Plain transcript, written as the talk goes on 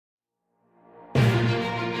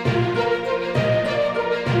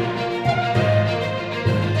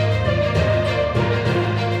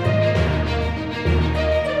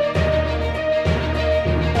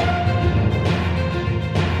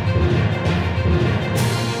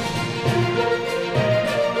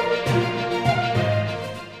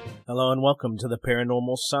Hello and welcome to the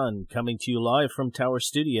Paranormal Sun, coming to you live from Tower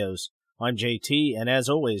Studios. I'm JT, and as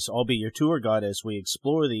always, I'll be your tour guide as we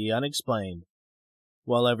explore the unexplained.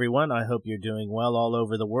 Well, everyone, I hope you're doing well all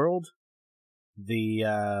over the world.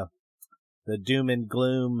 The doom and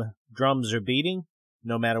gloom drums are beating,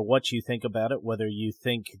 no matter what you think about it, whether you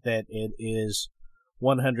think that it is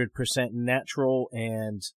 100% natural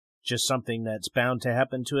and just something that's bound to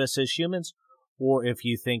happen to us as humans, or if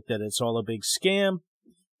you think that it's all a big scam,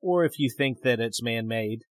 or if you think that it's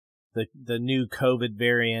man-made. The new COVID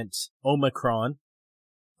variant, Omicron,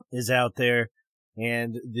 is out there,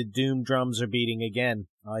 and the doom drums are beating again,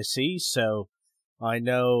 I see. So I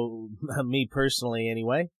know, me personally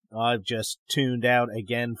anyway, I've just tuned out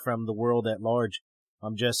again from the world at large.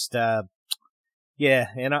 I'm just, and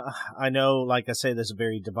I know, like I say, this is a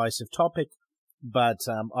very divisive topic, but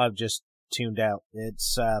I've just tuned out.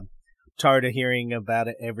 It's tired of hearing about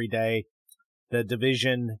it every day. The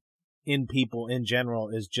division in people in general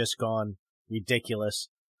is just gone ridiculous.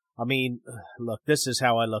 I mean, look, this is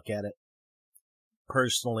how I look at it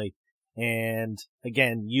personally. And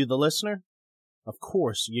again, you, the listener, of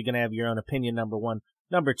course, you're going to have your own opinion, number one.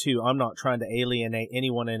 Number two, I'm not trying to alienate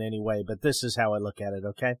anyone in any way, but this is how I look at it,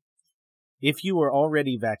 okay? If you are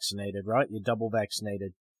already vaccinated, right, you're double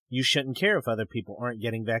vaccinated, you shouldn't care if other people aren't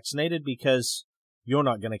getting vaccinated because you're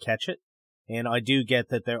not going to catch it. And I do get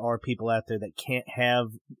that there are people out there that can't have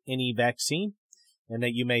any vaccine and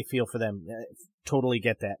that you may feel for them. Totally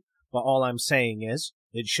get that. But all I'm saying is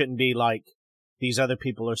it shouldn't be like these other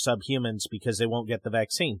people are subhumans because they won't get the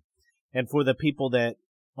vaccine. And for the people that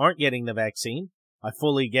aren't getting the vaccine, I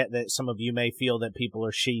fully get that some of you may feel that people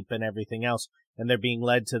are sheep and everything else and they're being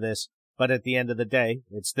led to this. But at the end of the day,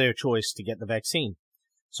 it's their choice to get the vaccine.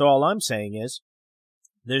 So all I'm saying is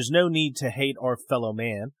there's no need to hate our fellow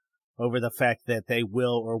man over the fact that they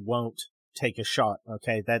will or won't take a shot,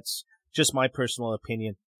 okay? That's just my personal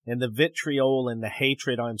opinion. And the vitriol and the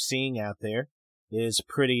hatred I'm seeing out there is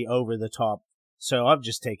pretty over the top. So I've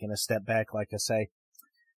just taken a step back, like I say.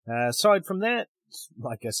 Aside from that,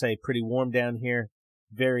 like I say, pretty warm down here.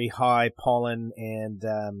 Very high pollen and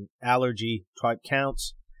allergy type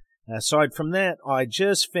counts. Aside from that, I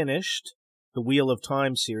just finished the Wheel of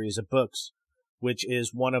Time series of books, which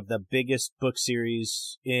is one of the biggest book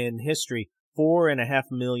series in history, 4.5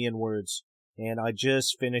 million words. And I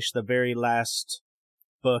just finished the very last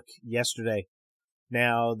book yesterday.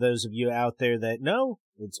 Now, those of you out there that know,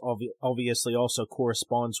 it's obviously also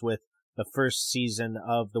corresponds with the first season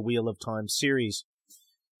of the Wheel of Time series.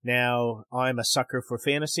 Now, I'm a sucker for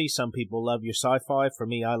fantasy. Some people love your sci-fi. For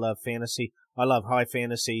me, I love fantasy. I love high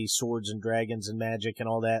fantasy, swords and dragons and magic and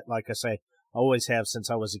all that. Like I say, I always have since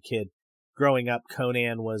I was a kid. Growing up,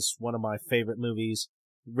 Conan was one of my favorite movies.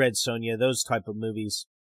 Red Sonja, those type of movies.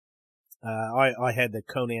 I had the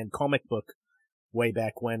Conan comic book way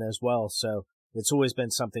back when as well, so it's always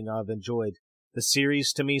been something I've enjoyed. The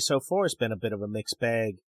series to me so far has been a bit of a mixed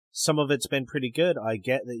bag. Some of it's been pretty good. I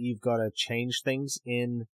get that you've got to change things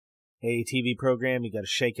in a TV program. You got to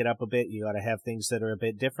shake it up a bit. You got to have things that are a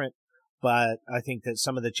bit different. But I think that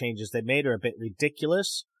some of the changes they made are a bit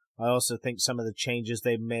ridiculous. I also think some of the changes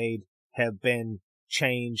they've made have been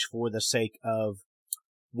changed for the sake of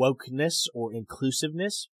wokeness or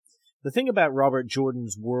inclusiveness. The thing about Robert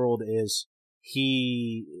Jordan's world is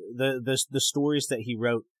the stories that he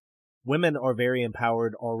wrote, women are very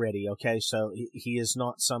empowered already, okay? So he is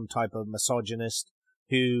not some type of misogynist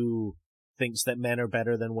who thinks that men are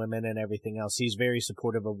better than women and everything else. He's very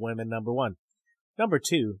supportive of women, number one. Number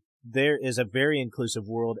two, there is a very inclusive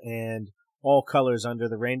world and all colors under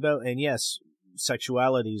the rainbow, and yes,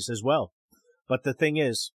 sexualities as well. But the thing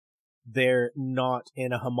is, they're not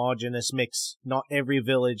in a homogenous mix. Not every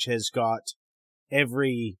village has got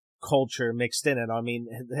every culture mixed in it. I mean,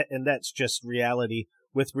 and that's just reality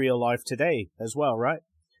with real life today as well, right?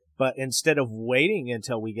 But instead of waiting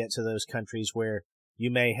until we get to those countries where you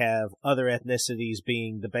may have other ethnicities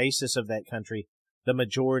being the basis of that country, the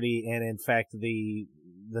majority, and in fact the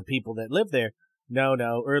people that live there,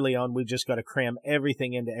 no, early on we've just got to cram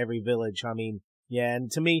everything into every village. I mean, yeah,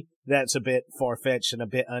 and to me, that's a bit far-fetched and a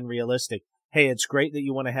bit unrealistic. Hey, it's great that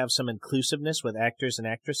you want to have some inclusiveness with actors and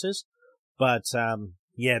actresses, but,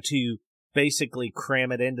 to basically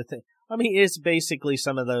cram it into things. I mean, it's basically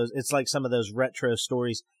it's like some of those retro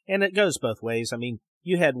stories, and it goes both ways. I mean,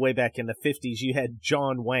 you had way back in the 50s, you had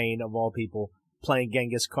John Wayne, of all people, playing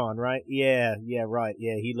Genghis Khan, right? Yeah, right.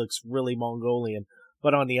 Yeah, he looks really Mongolian.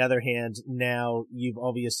 But on the other hand, now you've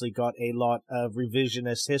obviously got a lot of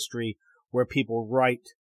revisionist history where people write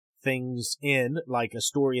things in, like a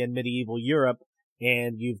story in medieval Europe,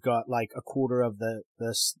 and you've got like a quarter of the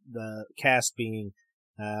cast being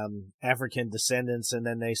African descendants, and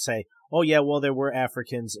then they say, oh yeah, well, there were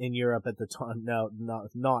Africans in Europe at the time. No,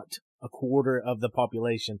 not a quarter of the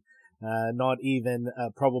population, not even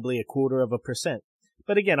probably a quarter of a percent.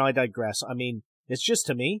 But again, I digress. I mean, it's just,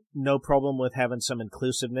 to me, no problem with having some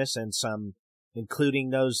inclusiveness and some including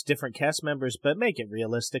those different cast members, but make it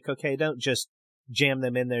realistic, okay? Don't just jam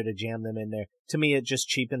them in there to jam them in there. To me, it just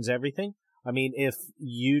cheapens everything. I mean, if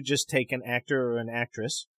you just take an actor or an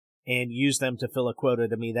actress and use them to fill a quota,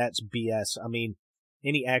 to me, that's BS. I mean,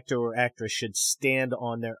 any actor or actress should stand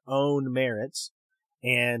on their own merits.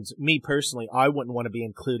 And me personally, I wouldn't want to be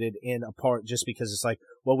included in a part just because it's like,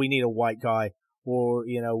 well, we need a white guy, or,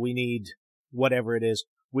 you know, we need whatever it is.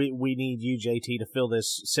 We need you, JT, to fill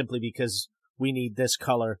this simply because we need this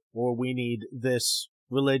color, or we need this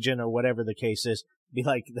religion, or whatever the case is. Be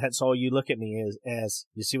like, that's all you look at me as.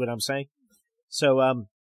 You see what I'm saying? So,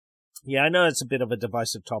 yeah, I know it's a bit of a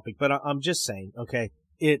divisive topic, but I'm just saying, okay,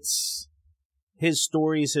 it's his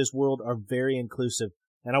stories, his world are very inclusive.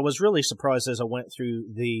 And I was really surprised as I went through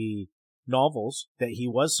the novels that he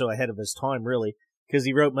was so ahead of his time, really, because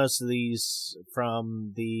he wrote most of these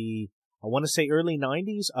from the, I want to say, early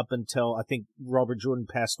 90s up until I think Robert Jordan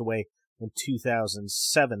passed away in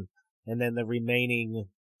 2007. And then the remaining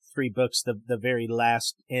 3 books, the very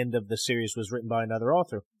last end of the series, was written by another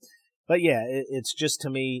author. But yeah, it's just, to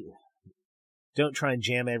me, don't try and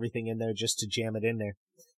jam everything in there just to jam it in there.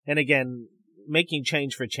 And again, making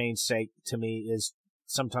change for change's sake, to me, is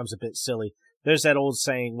sometimes a bit silly. There's that old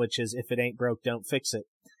saying, which is, if it ain't broke, don't fix it.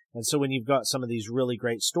 And so when you've got some of these really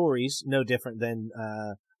great stories, no different than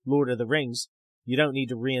Lord of the Rings, you don't need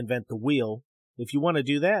to reinvent the wheel. If you want to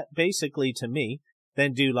do that, basically, to me,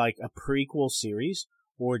 then do like a prequel series,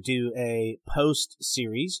 or do a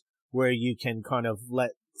post-series where you can kind of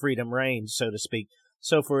let freedom reign, so to speak.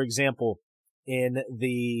 So, for example, in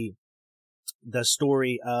the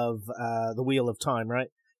story of the Wheel of Time, right?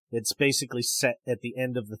 It's basically set at the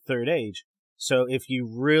end of the Third Age. So if you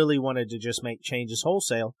really wanted to just make changes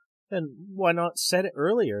wholesale, then why not set it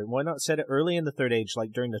earlier? Why not set it early in the Third Age,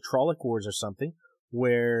 like during the Trolloc Wars or something,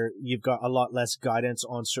 where you've got a lot less guidance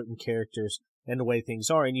on certain characters and the way things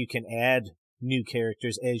are, and you can add new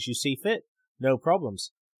characters as you see fit. No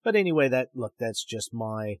problems. But anyway, that's just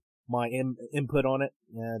my input on it.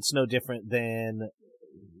 It's no different than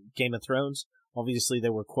Game of Thrones. Obviously,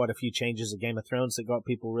 there were quite a few changes of Game of Thrones that got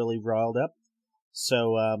people really riled up.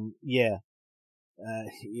 So, yeah,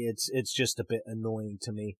 it's just a bit annoying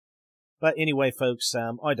to me. But anyway, folks,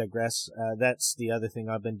 I digress. That's the other thing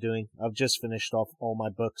I've been doing. I've just finished off all my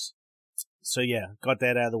books. So yeah, got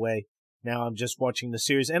that out of the way. Now I'm just watching the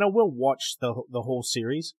series, and I will watch the whole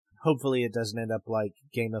series. Hopefully it doesn't end up like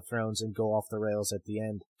Game of Thrones and go off the rails at the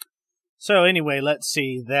end. So anyway, let's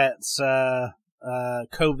see. That's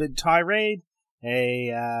COVID tirade,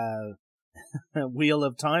 a Wheel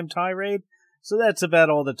of Time tirade. So that's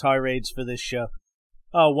about all the tirades for this show.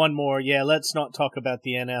 Oh, one more. Yeah, let's not talk about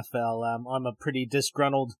the NFL. I'm a pretty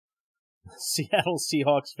disgruntled Seattle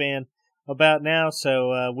Seahawks fan about now,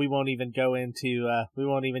 so we won't even go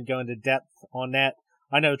into depth on that.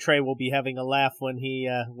 I know Trey will be having a laugh when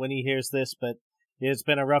he hears this, but it's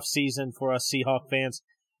been a rough season for us Seahawk fans.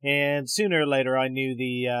 And sooner or later, I knew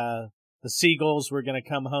the Seagulls were going to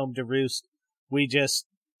come home to roost. We just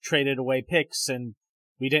traded away picks, and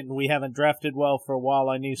we haven't drafted well for a while.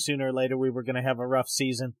 I knew sooner or later we were going to have a rough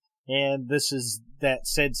season, and this is that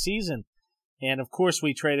said season. And of course,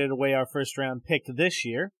 we traded away our first round pick this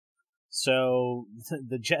year. So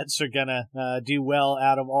the Jets are going to do well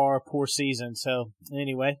out of our poor season. So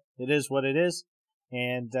anyway, it is what it is.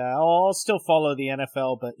 And I'll still follow the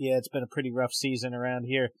NFL, but yeah, it's been a pretty rough season around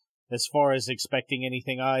here as far as expecting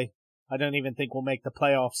anything. I don't even think we'll make the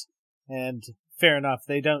playoffs. And fair enough,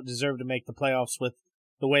 they don't deserve to make the playoffs with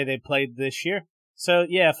the way they played this year. So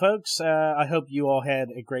yeah, folks, I hope you all had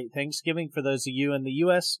a great Thanksgiving for those of you in the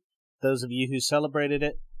U.S., those of you who celebrated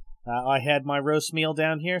it. I had my roast meal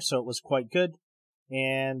down here, so it was quite good.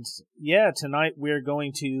 And yeah, tonight we're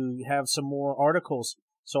going to have some more articles.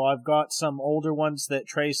 So I've got some older ones that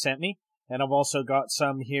Trey sent me, and I've also got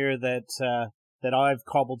some here that I've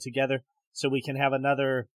cobbled together, so we can have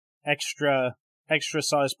another extra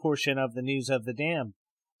sized portion of the news of the dam.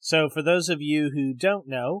 So for those of you who don't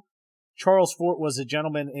know, Charles Fort was a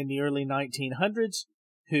gentleman in the early 1900s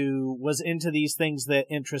who was into these things that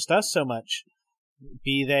interest us so much,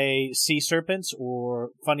 be they sea serpents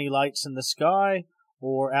or funny lights in the sky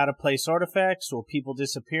or out-of-place artifacts or people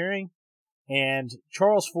disappearing. And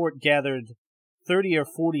Charles Fort gathered 30 or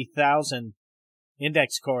 40,000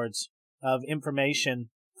 index cards of information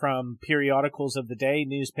from periodicals of the day,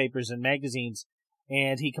 newspapers and magazines,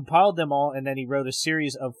 and he compiled them all, and then he wrote a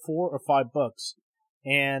series of 4 or 5 books.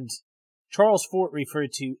 And Charles Fort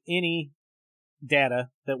referred to any data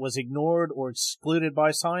that was ignored or excluded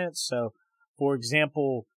by science. So, for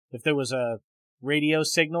example, if there was a radio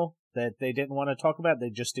signal that they didn't want to talk about, they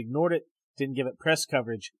just ignored it, didn't give it press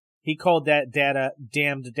coverage. He called that data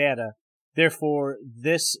damned data. Therefore,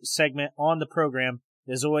 this segment on the program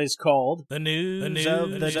is always called The News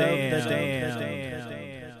of the Damned.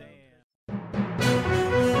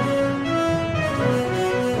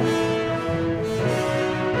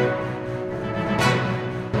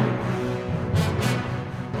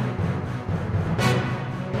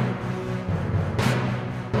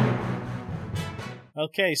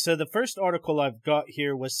 Okay, so the first article I've got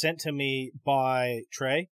here was sent to me by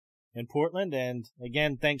Trey in Portland, and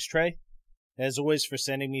again, thanks Trey, as always, for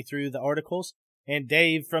sending me through the articles. And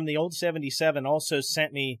Dave from the Old 77 also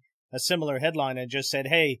sent me a similar headline and just said,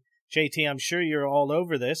 hey, JT, I'm sure you're all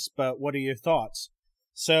over this, but what are your thoughts?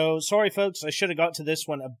 So, sorry folks, I should have got to this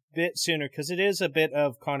one a bit sooner, because it is a bit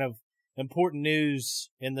of kind of important news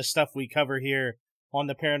in the stuff we cover here on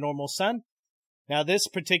the Paranormal Sun. Now, this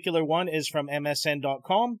particular one is from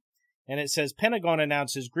MSN.com, and it says, Pentagon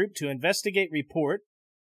announces group to investigate reports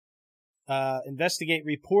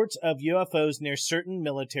of UFOs near certain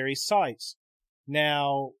military sites.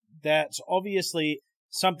 Now, that's obviously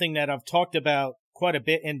something that I've talked about quite a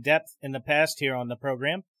bit in depth in the past here on the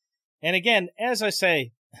program. And again, as I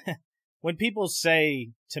say, when people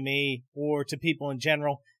say to me or to people in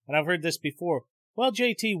general, and I've heard this before, well,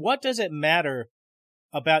 JT, what does it matter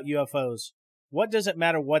about UFOs? What does it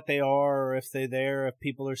matter what they are, or if they're there, if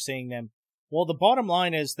people are seeing them? Well, the bottom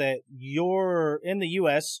line is that in the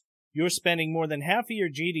U.S., you're spending more than half of your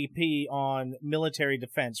GDP on military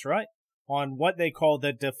defense, right? On what they call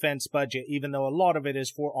the defense budget, even though a lot of it is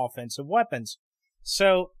for offensive weapons.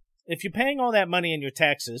 So, if you're paying all that money in your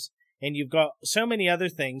taxes, and you've got so many other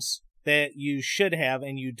things that you should have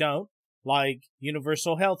and you don't, like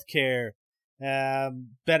universal health care,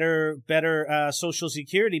 better Social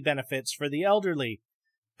Security benefits for the elderly,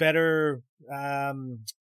 better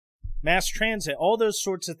mass transit, all those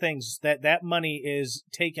sorts of things that money is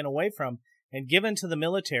taken away from and given to the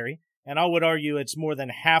military. And I would argue it's more than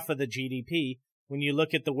half of the GDP when you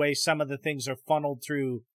look at the way some of the things are funneled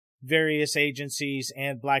through various agencies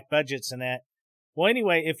and black budgets and that. Well,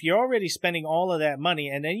 anyway, if you're already spending all of that money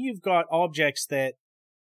and then you've got objects that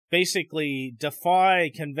basically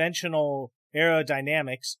defy conventional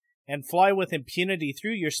aerodynamics and fly with impunity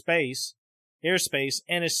through your airspace,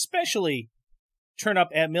 and especially turn up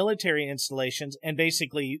at military installations and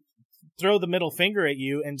basically throw the middle finger at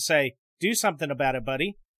you and say, do something about it,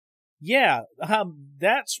 buddy. Yeah,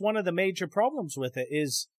 that's one of the major problems with it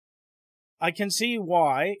is I can see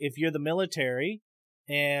why, if you're the military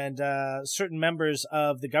and certain members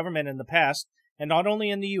of the government in the past, and not only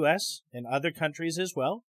in the U.S., in other countries as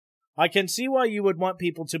well, I can see why you would want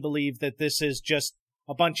people to believe that this is just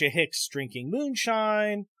a bunch of hicks drinking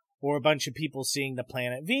moonshine, or a bunch of people seeing the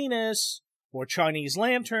planet Venus, or Chinese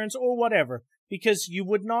lanterns, or whatever, because you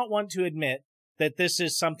would not want to admit that this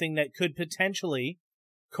is something that could potentially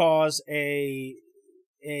cause a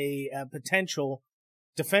potential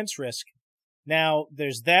defense risk. Now,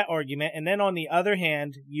 there's that argument, and then on the other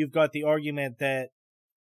hand, you've got the argument that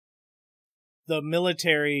the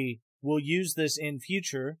military will use this in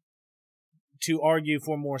future to argue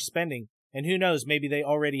for more spending. And who knows, maybe they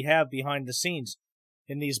already have behind the scenes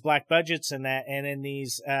in these black budgets and that, and in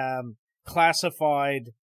these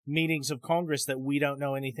classified meetings of Congress that we don't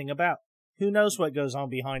know anything about. Who knows what goes on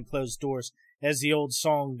behind closed doors, as the old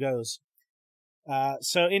song goes.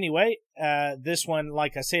 So anyway, this one,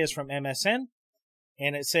 like I say, is from MSN,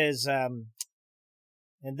 and it says,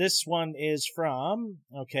 and this one is from,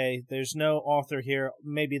 okay, there's no author here.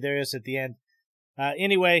 Maybe there is at the end.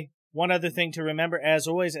 Anyway, one other thing to remember, as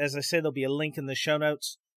always, as I said, there'll be a link in the show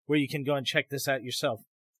notes where you can go and check this out yourself.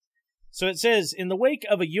 So it says, in the wake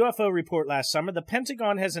of a UFO report last summer, the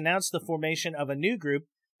Pentagon has announced the formation of a new group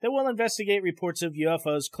that will investigate reports of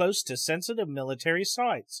UFOs close to sensitive military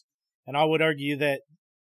sites. And I would argue that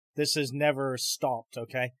this has never stopped,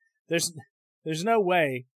 okay? There's no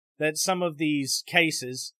way that some of these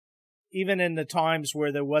cases, even in the times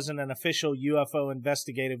where there wasn't an official UFO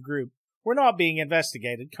investigative group, were not being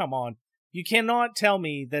investigated. Come on. You cannot tell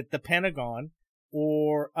me that the Pentagon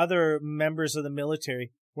or other members of the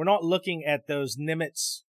military were not looking at those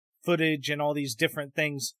Nimitz footage and all these different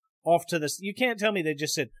things off to this. You can't tell me they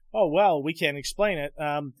just said, oh, well, we can't explain it.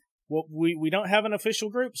 Well, we don't have an official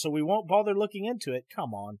group, so we won't bother looking into it.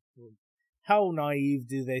 Come on. How naive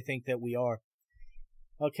do they think that we are?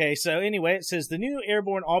 Okay, so anyway, it says the new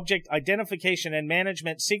Airborne Object Identification and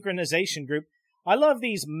Management Synchronization Group. I love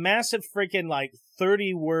these massive freaking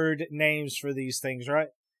 30-word names for these things, right?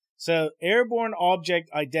 So Airborne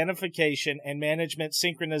Object Identification and Management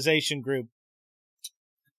Synchronization Group.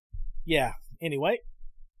 Yeah, anyway.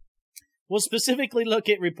 We'll specifically look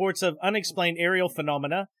at reports of unexplained aerial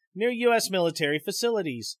phenomena near U.S. military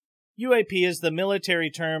facilities. UAP is the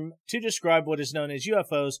military term to describe what is known as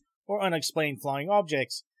UFOs, or unexplained flying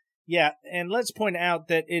objects. Yeah, and let's point out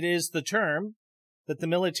that it is the term that the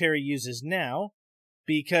military uses now,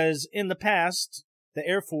 because in the past, the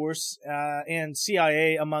Air Force and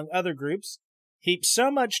CIA, among other groups, heaped so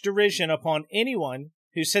much derision upon anyone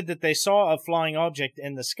who said that they saw a flying object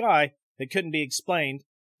in the sky that couldn't be explained,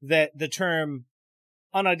 that the term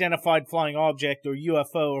unidentified flying object or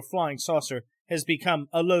UFO or flying saucer has become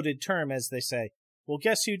a loaded term, as they say. Well,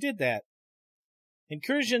 guess who did that?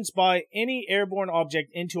 Incursions by any airborne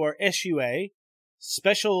object into our SUA,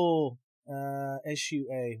 Special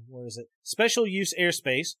Use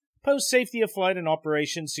Airspace, pose safety of flight and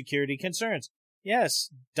operation security concerns. Yes,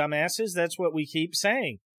 dumbasses, that's what we keep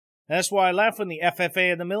saying. That's why I laugh when the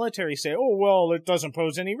FFA and the military say, oh, well, it doesn't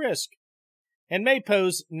pose any risk, and may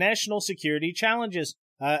pose national security challenges.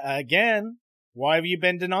 Again, why have you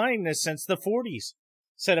been denying this since the 40s?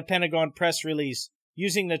 Said a Pentagon press release,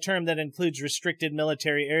 using the term that includes restricted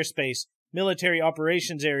military airspace, military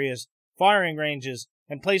operations areas, firing ranges,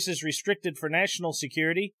 and places restricted for national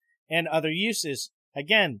security and other uses.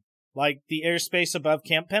 Again, like the airspace above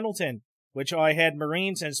Camp Pendleton, which I had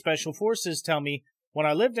Marines and Special Forces tell me when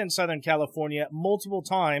I lived in Southern California multiple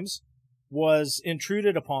times was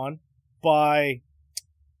intruded upon by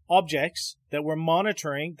objects that were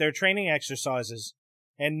monitoring their training exercises,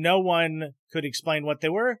 and no one could explain what they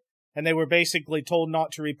were, and they were basically told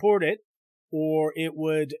not to report it, or it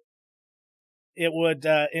would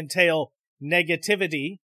entail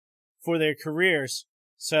negativity for their careers.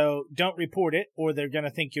 So don't report it, or they're going to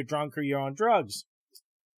think you're drunk or you're on drugs.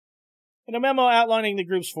 In a memo outlining the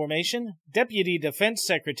group's formation, Deputy Defense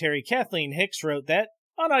Secretary Kathleen Hicks wrote that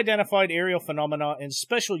unidentified aerial phenomena in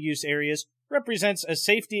special use areas represents a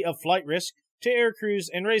safety of flight risk to air crews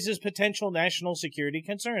and raises potential national security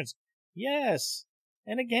concerns. Yes,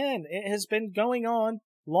 and again, it has been going on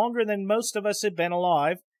longer than most of us have been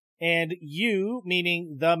alive, and you,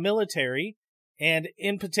 meaning the military, and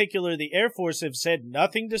in particular the Air Force, have said,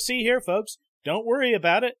 nothing to see here, folks. Don't worry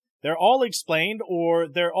about it. They're all explained, or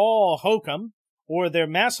they're all hokum, or they're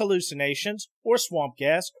mass hallucinations, or swamp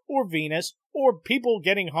gas, or Venus, or people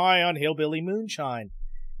getting high on hillbilly moonshine.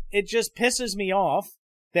 It just pisses me off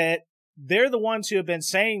that they're the ones who have been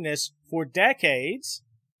saying this for decades,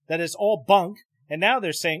 that it's all bunk, and now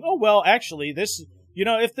they're saying, oh, well, actually, this,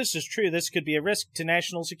 if this is true, this could be a risk to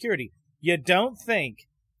national security. You don't think.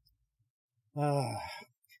 The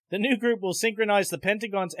new group will synchronize the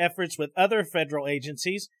Pentagon's efforts with other federal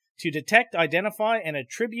agencies to detect, identify, and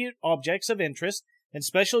attribute objects of interest in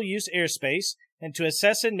special use airspace, and to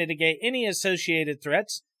assess and mitigate any associated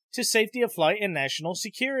threats to safety of flight and national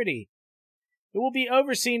security. It will be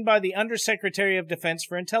overseen by the Undersecretary of Defense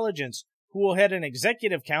for Intelligence, who will head an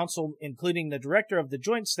executive council including the Director of the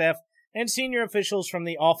Joint Staff and senior officials from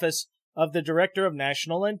the Office of the Director of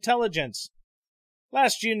National Intelligence.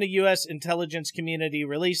 Last June, the U.S. intelligence community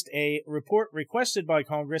released a report requested by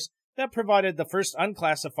Congress that provided the first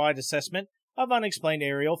unclassified assessment of unexplained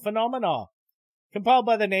aerial phenomena. Compiled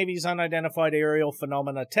by the Navy's Unidentified Aerial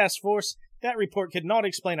Phenomena Task Force, that report could not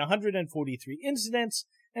explain 143 incidents,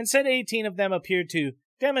 and said 18 of them appeared to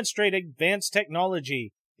demonstrate advanced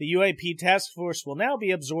technology. The UAP task force will now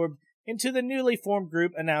be absorbed into the newly formed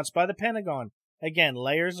group announced by the Pentagon. Again,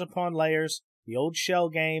 layers upon layers, the old shell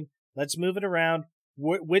game. Let's move it around.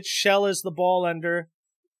 Which shell is the ball under?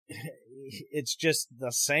 It's just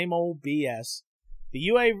the same old BS. The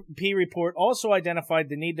UAP report also identified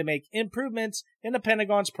the need to make improvements in the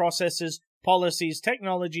Pentagon's processes, policies,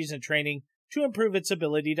 technologies, and training to improve its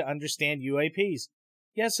ability to understand UAPs.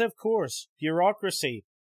 Yes, of course, bureaucracy.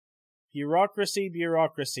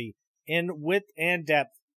 Bureaucracy, in width and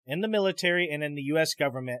depth, in the military and in the U.S.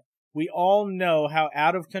 government. We all know how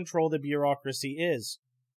out of control the bureaucracy is.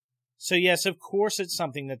 So yes, of course it's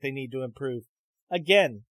something that they need to improve.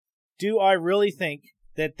 Again, do I really think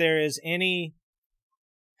that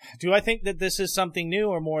do I think that this is something new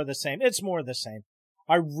or more of the same? It's more of the same.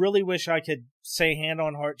 I really wish I could say hand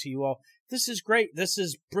on heart to you all, this is great, this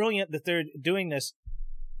is brilliant that they're doing this.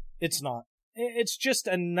 It's not. It's just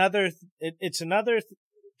another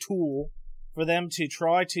tool for them to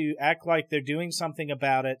try to act like they're doing something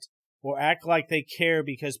about it, or act like they care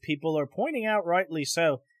because people are pointing out, rightly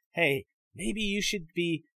so, hey, maybe you should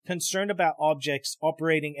be concerned about objects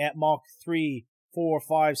operating at Mach 3, 4,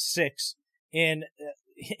 5, 6 in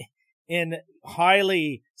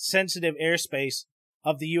highly sensitive airspace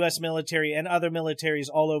of the U.S. military and other militaries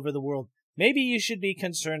all over the world. Maybe you should be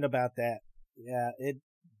concerned about that. Yeah, it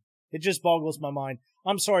just boggles my mind.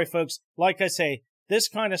 I'm sorry, folks. Like I say, this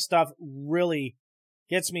kind of stuff really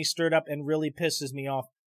gets me stirred up and really pisses me off.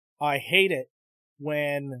 I hate it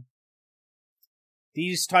when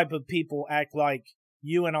these type of people act like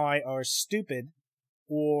you and I are stupid,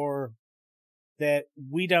 or that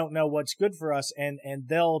we don't know what's good for us, and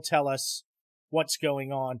they'll tell us what's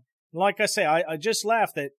going on. Like I say, I just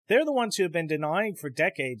laugh that they're the ones who have been denying for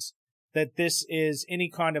decades that this is any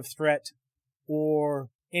kind of threat or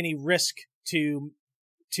any risk to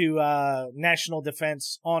national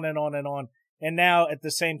defense, on and on and on. And now at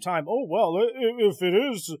the same time, oh, well,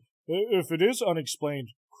 if it is unexplained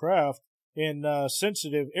craft in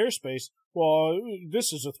sensitive airspace, well,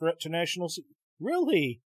 this is a threat to national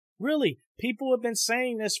security. Really? People have been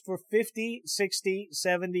saying this for 50, 60,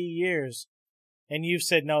 70 years. And you've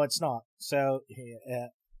said, no, it's not. So,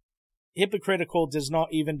 hypocritical does not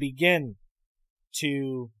even begin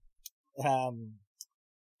to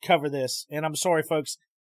cover this. And I'm sorry, folks.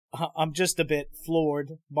 I'm just a bit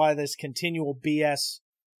floored by this continual BS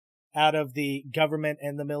out of the government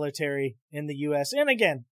and the military in the U.S. And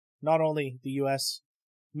again, not only the U.S.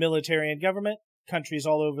 military and government, countries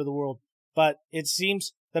all over the world. But it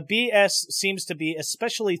seems the BS seems to be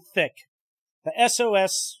especially thick. The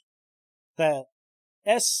SOS, the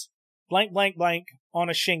S blank blank blank on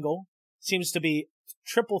a shingle seems to be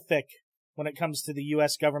triple thick when it comes to the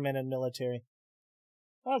U.S. government and military.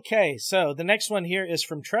 Okay, so the next one here is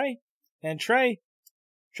from Trey, and Trey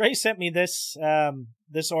sent me this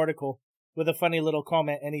this article with a funny little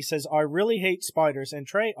comment, and he says, I really hate spiders. And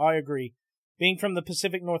Trey, I agree. Being from the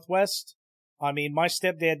Pacific Northwest, I mean, my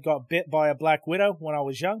stepdad got bit by a black widow when I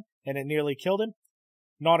was young, and it nearly killed him.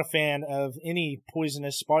 Not a fan of any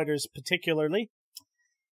poisonous spiders particularly.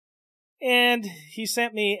 And he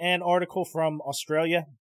sent me an article from Australia.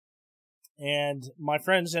 And my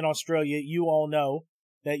friends in Australia, you all know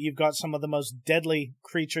that you've got some of the most deadly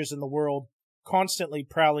creatures in the world constantly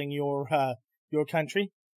prowling your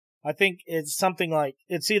country. I think it's something like,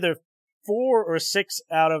 it's either 4 or 6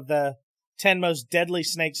 out of the 10 most deadly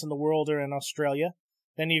snakes in the world are in Australia.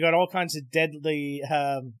 Then you got all kinds of deadly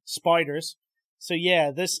spiders. So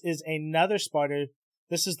yeah, this is another spider.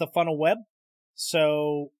 This is the funnel web.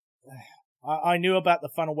 So I knew about the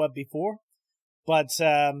funnel web before, but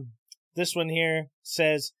this one here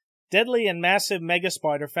says, deadly and massive mega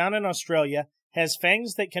spider found in Australia has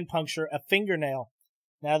fangs that can puncture a fingernail.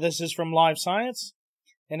 Now this is from Live Science,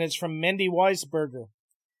 and it's from Mendy Weisberger.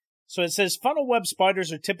 So it says funnel web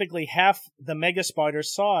spiders are typically half the mega spider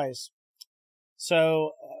size.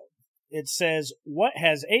 So it says, what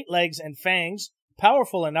has 8 legs and fangs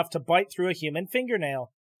powerful enough to bite through a human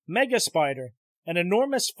fingernail? Mega spider, an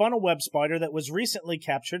enormous funnel web spider that was recently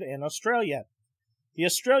captured in Australia. The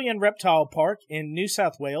Australian Reptile Park in New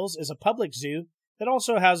South Wales is a public zoo that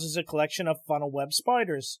also houses a collection of funnel web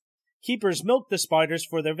spiders. Keepers milk the spiders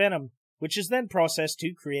for their venom, which is then processed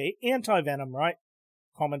to create anti-venom, right?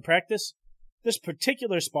 Common practice. This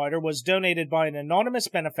particular spider was donated by an anonymous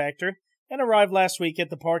benefactor and arrived last week at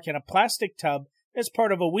the park in a plastic tub as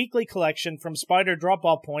part of a weekly collection from spider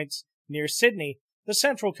drop-off points near Sydney, the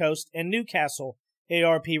Central Coast, and Newcastle,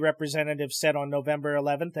 ARP representative said on November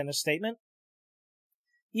 11th in a statement.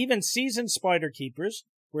 Even seasoned spider keepers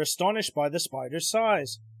were astonished by the spider's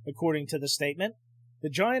size. According to the statement, the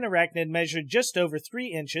giant arachnid measured just over 3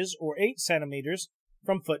 inches or 8 centimeters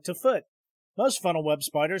from foot to foot. Most funnel web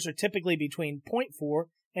spiders are typically between 0.4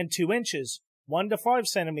 and 2 inches, 1 to 5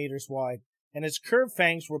 centimeters wide, and its curved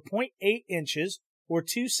fangs were 0.8 inches or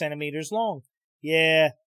 2 centimeters long.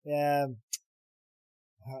 Yeah, I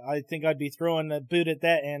think I'd be throwing a boot at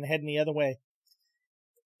that and heading the other way.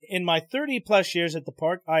 In my 30-plus years at the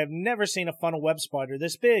park, I have never seen a funnel web spider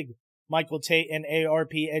this big, Michael Tate, an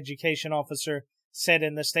ARP education officer, said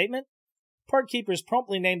in the statement. Park keepers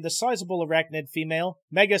promptly named the sizable arachnid female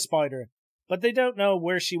Mega Spider, but they don't know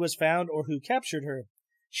where she was found or who captured her.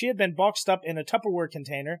 She had been boxed up in a Tupperware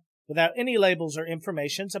container without any labels or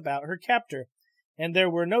information about her captor, and there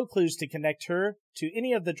were no clues to connect her to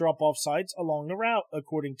any of the drop-off sites along the route,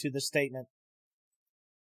 according to the statement.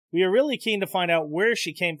 We are really keen to find out where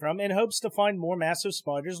she came from in hopes to find more massive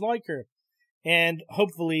spiders like her, and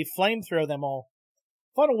hopefully flamethrow them all.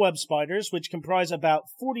 Funnel web spiders, which comprise about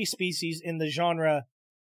 40 species in the genre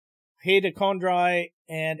Hedochondri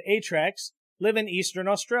and Atrax, live in eastern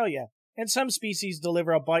Australia, and some species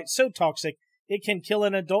deliver a bite so toxic it can kill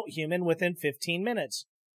an adult human within 15 minutes,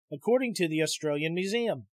 according to the Australian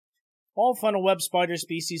Museum. All funnel web spider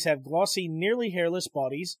species have glossy, nearly hairless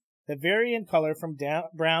bodies that vary in color from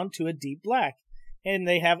brown to a deep black, and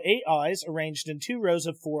they have 8 eyes arranged in 2 rows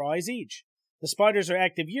of 4 eyes each. The spiders are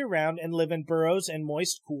active year-round and live in burrows and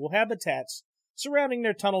moist, cool habitats, surrounding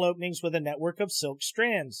their tunnel openings with a network of silk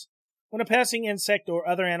strands. When a passing insect or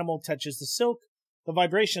other animal touches the silk, the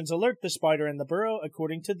vibrations alert the spider in the burrow,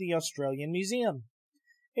 according to the Australian Museum.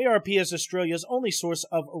 ARP is Australia's only source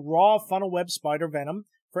of raw funnel web spider venom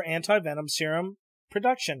for anti-venom serum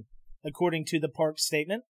production, according to the park's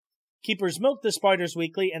statement. Keepers milk the spiders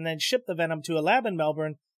weekly and then ship the venom to a lab in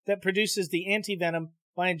Melbourne that produces the anti-venom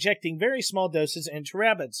by injecting very small doses into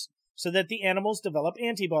rabbits, so that the animals develop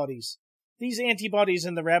antibodies. These antibodies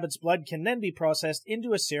in the rabbit's blood can then be processed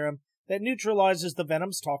into a serum that neutralizes the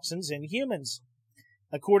venom's toxins in humans.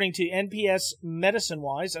 According to NPS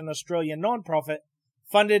MedicineWise, an Australian non-profit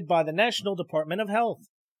funded by the National Department of Health.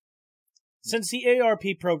 Since the ARP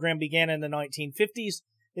program began in the 1950s,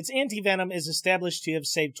 its anti-venom is established to have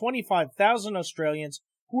saved 25,000 Australians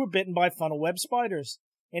who were bitten by funnel web spiders,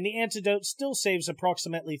 and the antidote still saves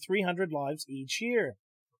approximately 300 lives each year.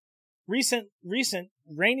 Recent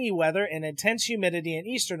rainy weather and intense humidity in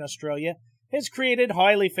eastern Australia has created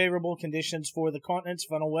highly favorable conditions for the continent's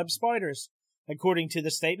funnel web spiders. According to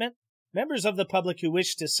the statement, members of the public who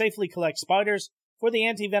wish to safely collect spiders for the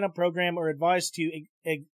anti-venom program are advised to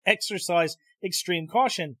exercise extreme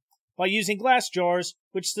caution by using glass jars,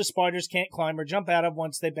 which the spiders can't climb or jump out of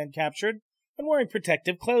once they've been captured, and wearing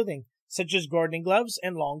protective clothing, such as gardening gloves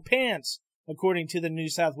and long pants, according to the New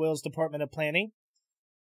South Wales Department of Planning.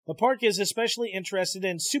 The park is especially interested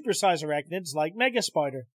in supersize arachnids like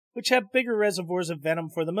megaspider, which have bigger reservoirs of venom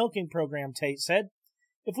for the milking program, Tate said.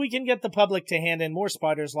 If we can get the public to hand in more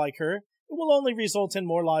spiders like her, it will only result in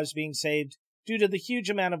more lives being saved due to the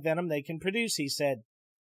huge amount of venom they can produce, he said.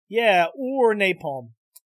 Yeah, or napalm.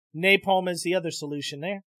 Napalm is the other solution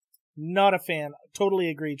there. Not a fan. Totally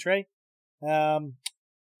agree, Trey.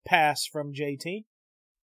 Pass from JT.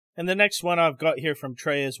 And the next one I've got here from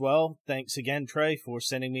Trey as well. Thanks again, Trey, for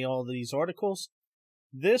sending me all these articles.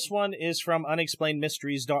 This one is from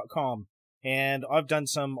unexplainedmysteries.com, and I've done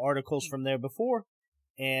some articles from there before,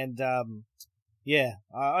 and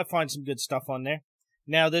I find some good stuff on there.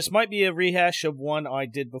 Now, this might be a rehash of one I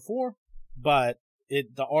did before, but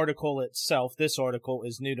the article itself, this article,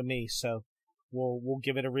 is new to me, so we'll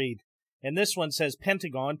give it a read. And this one says,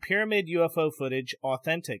 Pentagon, Pyramid UFO footage,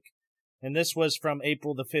 authentic. And this was from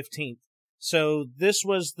April the 15th. So this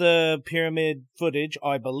was the pyramid footage,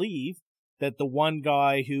 I believe, that the one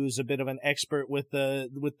guy who's a bit of an expert with the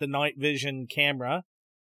night vision camera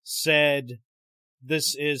said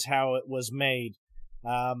this is how it was made.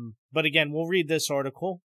 But again, we'll read this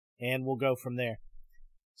article, and we'll go from there.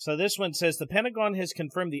 So this one says, the Pentagon has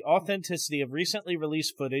confirmed the authenticity of recently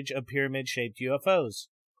released footage of pyramid-shaped UFOs.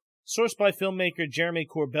 Sourced by filmmaker Jeremy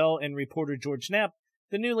Corbell and reporter George Knapp,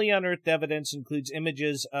 the newly unearthed evidence includes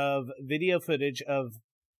images of video footage of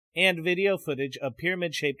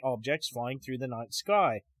pyramid-shaped objects flying through the night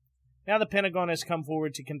sky. Now the Pentagon has come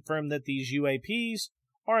forward to confirm that these UAPs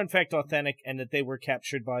are in fact authentic and that they were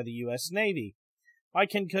captured by the U.S. Navy. I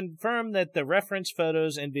can confirm that the reference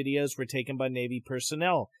photos and videos were taken by Navy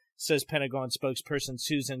personnel, says Pentagon spokesperson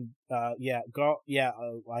Susan, I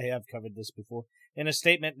have covered this before, in a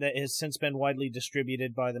statement that has since been widely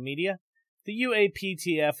distributed by the media. The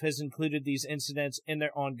UAPTF has included these incidents in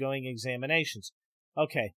their ongoing examinations.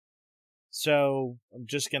 Okay, so I'm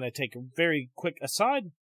just going to take a very quick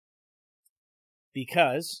aside,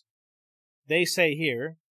 because they say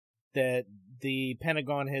here that the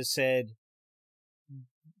Pentagon has said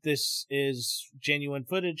this is genuine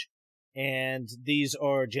footage and these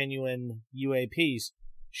are genuine UAPs.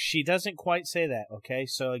 She doesn't quite say that, okay?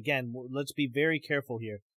 So again, let's be very careful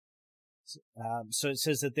here. So it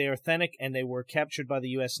says that they are authentic and they were captured by the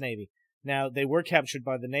U.S. Navy. Now, they were captured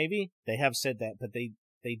by the Navy. They have said that, but they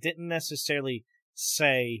didn't necessarily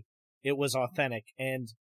say it was authentic.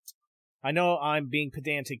 And I know I'm being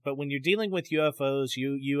pedantic, but when you're dealing with UFOs,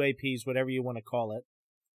 UAPs, whatever you want to call it,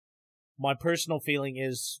 my personal feeling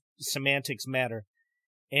is semantics matter.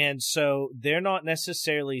 And so they're not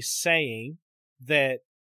necessarily saying that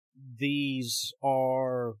these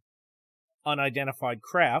are unidentified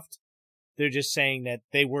craft. They're just saying that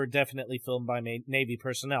they were definitely filmed by Navy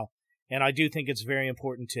personnel. And I do think it's very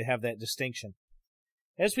important to have that distinction.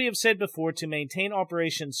 As we have said before, to maintain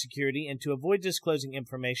operation security and to avoid disclosing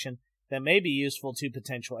information that may be useful to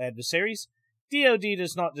potential adversaries, DoD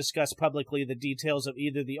does not discuss publicly the details of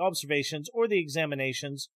either the observations or the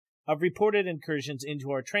examinations of reported incursions into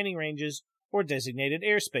our training ranges or designated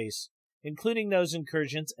airspace, including those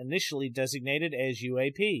incursions initially designated as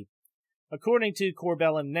UAP. According to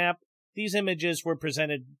Corbell and Knapp, these images were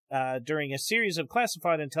presented during a series of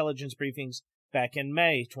classified intelligence briefings back in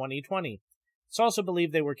May 2020. It's also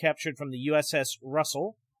believed they were captured from the USS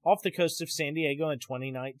Russell off the coast of San Diego in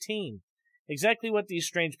 2019. Exactly what these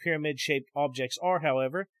strange pyramid-shaped objects are,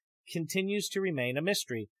 however, continues to remain a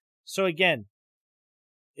mystery. So again,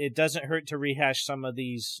 it doesn't hurt to rehash some of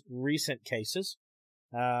these recent cases.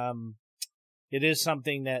 It is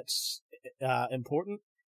something that's important,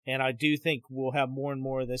 and I do think we'll have more and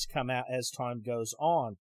more of this come out as time goes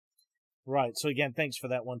on. Right, so again, thanks for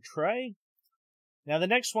that one, Trey. Now, the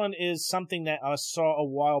next one is something that I saw a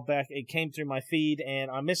while back. It came through my feed,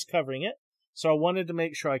 and I missed covering it, so I wanted to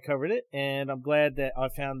make sure I covered it, and I'm glad that I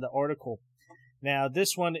found the article. Now,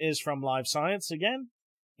 this one is from Live Science again,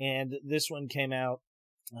 and this one came out,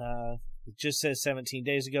 it just says 17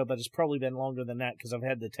 days ago, but it's probably been longer than that because I've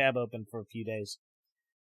had the tab open for a few days.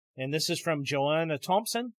 And this is from Joanna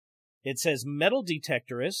Thompson. It says, metal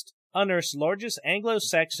detectorist unearths largest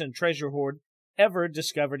Anglo-Saxon treasure hoard ever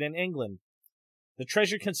discovered in England. The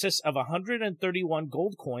treasure consists of 131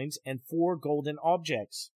 gold coins and 4 golden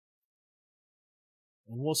objects.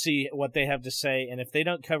 And we'll see what they have to say, and if they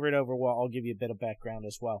don't cover it over well, I'll give you a bit of background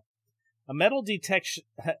as well. A metal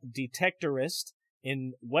detectorist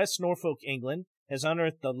in West Norfolk, England, has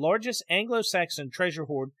unearthed the largest Anglo-Saxon treasure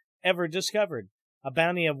hoard ever discovered, a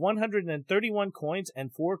bounty of 131 coins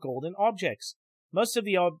and 4 golden objects. Most of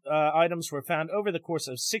the items were found over the course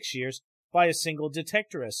of 6 years by a single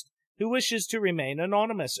detectorist, who wishes to remain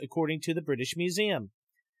anonymous, according to the British Museum.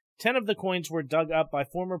 10 of the coins were dug up by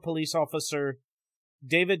former police officer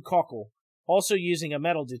David Cockle, also using a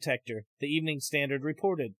metal detector, the Evening Standard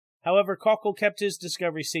reported. However, Cockle kept his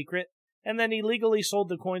discovery secret, and then illegally sold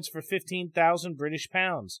the coins for 15,000 British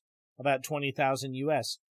pounds, about 20,000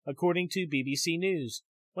 US, according to BBC News.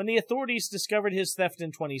 When the authorities discovered his theft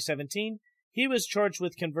in 2017, he was charged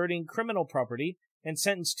with converting criminal property and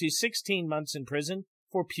sentenced to 16 months in prison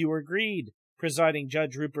for pure greed, presiding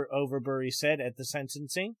Judge Rupert Overbury said at the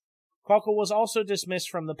sentencing. Cockle was also dismissed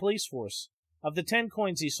from the police force. Of the 10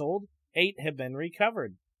 coins he sold, 8 have been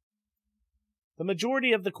recovered. The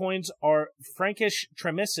majority of the coins are Frankish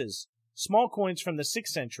tremisses, small coins from the 6th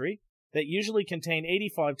century that usually contain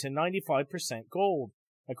 85 to 95% gold,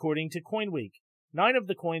 according to CoinWeek. 9 of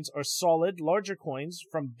the coins are solid, larger coins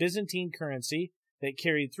from Byzantine currency that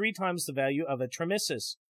carried 3 times the value of a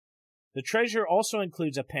tremissus. The treasure also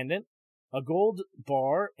includes a pendant, a gold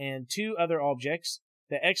bar, and 2 other objects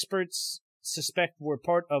that experts suspect were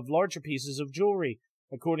part of larger pieces of jewelry,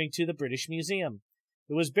 according to the British Museum.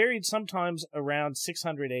 It was buried sometimes around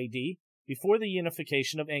 600 AD, before the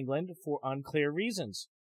unification of England, for unclear reasons.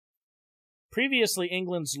 Previously,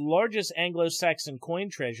 England's largest Anglo-Saxon coin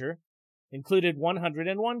treasure included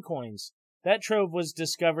 101 coins. That trove was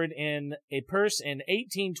discovered in a purse in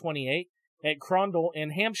 1828 at Crondall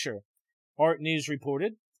in Hampshire, Art News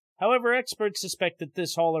reported. However, experts suspect that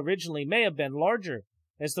this haul originally may have been larger,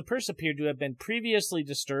 as the purse appeared to have been previously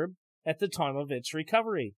disturbed at the time of its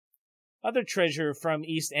recovery. Other treasure from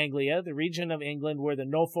East Anglia, the region of England where the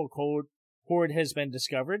Norfolk hoard has been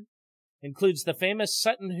discovered, includes the famous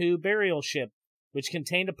Sutton Hoo burial ship, which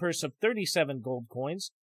contained a purse of 37 gold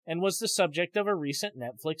coins and was the subject of a recent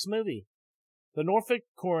Netflix movie. The Norfolk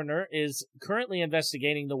coroner is currently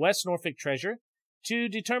investigating the West Norfolk treasure to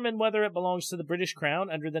determine whether it belongs to the British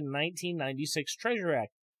Crown under the 1996 Treasure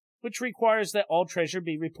Act, which requires that all treasure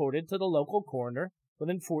be reported to the local coroner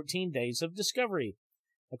within 14 days of discovery.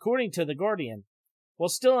 According to The Guardian, while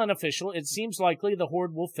still unofficial, it seems likely the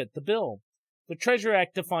hoard will fit the bill. The Treasure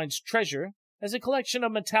Act defines treasure as a collection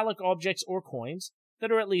of metallic objects or coins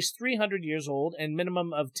that are at least 300 years old and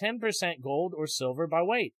minimum of 10% gold or silver by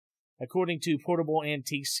weight, according to Portable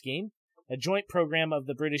Antiques Scheme, a joint program of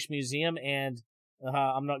the British Museum and,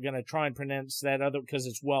 I'm not going to try and pronounce that other because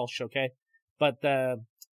it's Welsh, okay? But the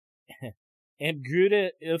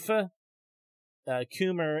Amguda Ufa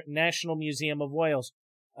Cumar National Museum of Wales.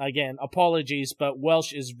 Again, apologies, but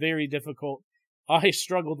Welsh is very difficult. I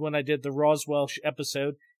struggled when I did the Ros Welsh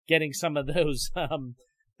episode, getting some of those town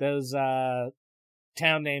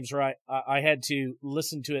names right. I had to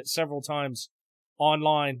listen to it several times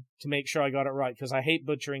online to make sure I got it right, because I hate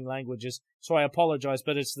butchering languages, so I apologize,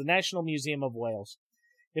 but it's the National Museum of Wales.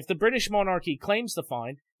 If the British monarchy claims the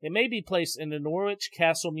find, it may be placed in the Norwich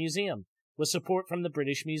Castle Museum, with support from the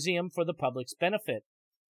British Museum for the public's benefit.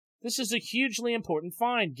 This is a hugely important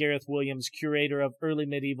find, Gareth Williams, curator of early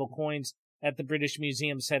medieval coins at the British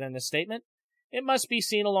Museum, said in a statement. It must be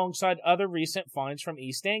seen alongside other recent finds from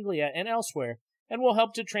East Anglia and elsewhere, and will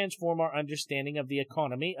help to transform our understanding of the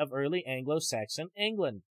economy of early Anglo-Saxon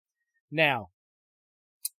England. Now,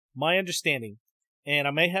 my understanding, and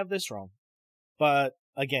I may have this wrong, but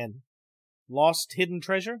again, lost hidden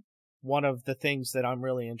treasure, one of the things that I'm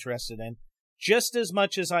really interested in, just as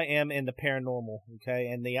much as I am in the paranormal, okay,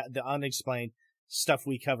 and the unexplained stuff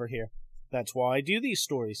we cover here. That's why I do these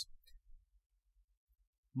stories.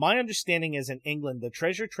 My understanding is in England, the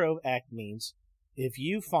Treasure Trove Act means if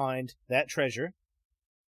you find that treasure,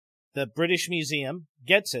 the British Museum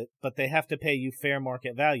gets it, but they have to pay you fair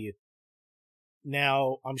market value.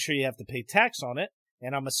 Now, I'm sure you have to pay tax on it,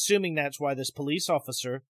 and I'm assuming that's why this police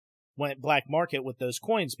officer went black market with those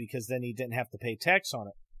coins, because then he didn't have to pay tax on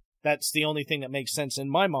it. That's the only thing that makes sense in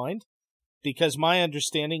my mind, because my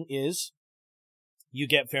understanding is you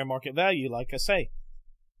get fair market value, like I say,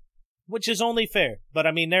 which is only fair. But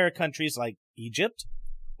I mean, there are countries like Egypt,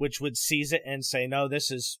 which would seize it and say, no, this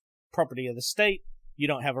is property of the state. You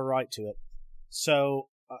don't have a right to it. So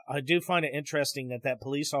I do find it interesting that that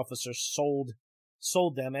police officer sold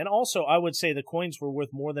them. And also, I would say the coins were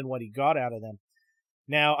worth more than what he got out of them.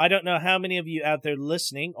 Now, I don't know how many of you out there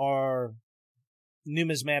listening are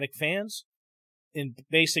numismatic fans and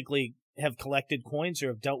basically have collected coins or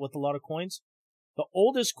have dealt with a lot of coins. The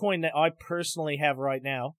oldest coin that I personally have right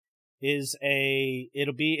now is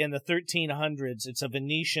it'll be in the 1300s. It's a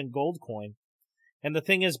Venetian gold coin. And the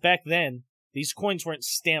thing is, back then, these coins weren't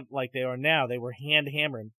stamped like they are now. They were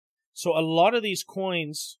hand-hammered. So a lot of these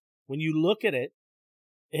coins, when you look at it,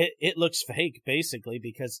 it looks fake, basically,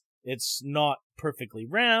 because it's not perfectly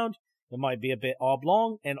round. It might be a bit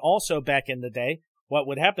oblong. And also, back in the day, what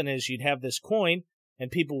would happen is you'd have this coin, and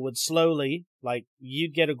people would slowly, like,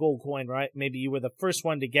 you'd get a gold coin, right? Maybe you were the first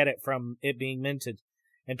one to get it from it being minted.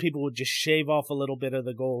 And people would just shave off a little bit of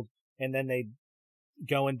the gold, and then they'd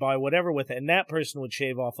go and buy whatever with it. And that person would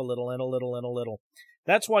shave off a little and a little and a little.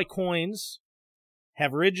 That's why coins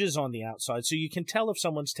have ridges on the outside, so you can tell if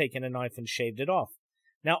someone's taken a knife and shaved it off.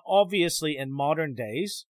 Now, obviously, in modern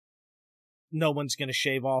days, no one's going to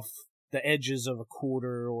shave off the edges of a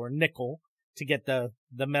quarter or a nickel to get the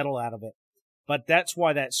metal out of it. But that's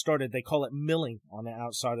why that started. They call it milling on the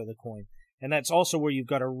outside of the coin. And that's also where you've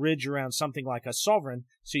got a ridge around something like a sovereign,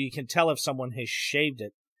 so you can tell if someone has shaved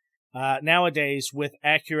it. Nowadays, with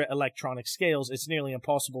accurate electronic scales, it's nearly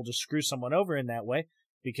impossible to screw someone over in that way,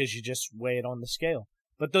 because you just weigh it on the scale.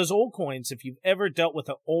 But those old coins, if you've ever dealt with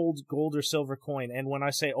an old gold or silver coin, and when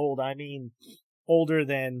I say old, I mean older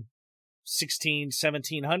than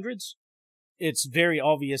 1700s, it's very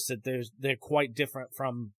obvious that they're quite different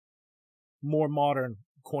from more modern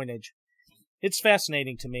coinage. It's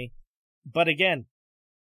fascinating to me. But again,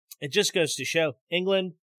 it just goes to show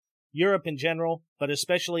England, Europe in general, but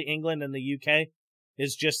especially England and the UK,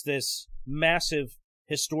 is just this massive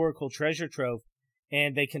historical treasure trove.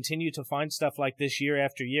 And they continue to find stuff like this year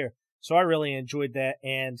after year. So I really enjoyed that.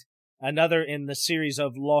 And another in the series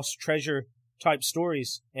of lost treasure type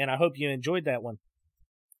stories. And I hope you enjoyed that one.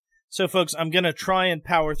 So folks, I'm going to try and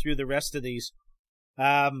power through the rest of these.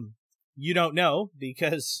 You don't know,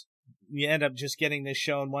 because you end up just getting this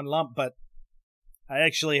show in one lump. But I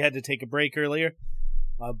actually had to take a break earlier.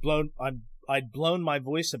 I'd blown my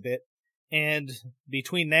voice a bit. And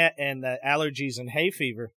between that and the allergies and hay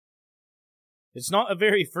fever, it's not a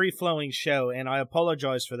very free-flowing show, and I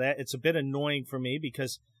apologize for that. It's a bit annoying for me,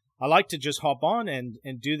 because I like to just hop on and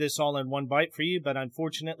do this all in one bite for you, but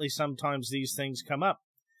unfortunately sometimes these things come up.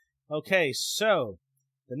 Okay, so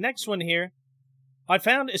the next one here, I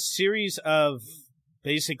found a series of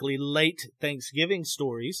basically late Thanksgiving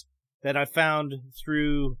stories that I found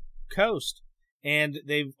through Coast, and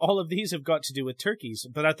all of these have got to do with turkeys,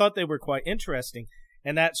 but I thought they were quite interesting,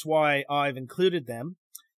 and that's why I've included them.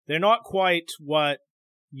 They're not quite what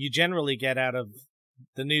you generally get out of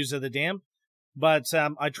the news of the dam, but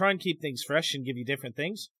I try and keep things fresh and give you different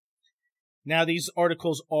things. Now, these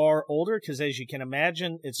articles are older because, as you can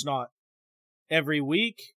imagine, it's not every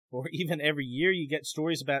week or even every year you get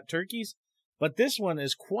stories about turkeys, but this one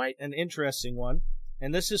is quite an interesting one,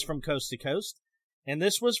 and this is from Coast to Coast, and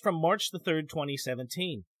this was from March the 3rd,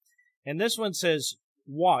 2017. And this one says,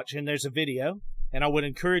 watch, and there's a video, and I would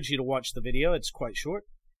encourage you to watch the video. It's quite short.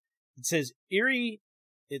 It says Erie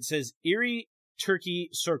turkey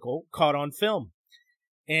circle caught on film.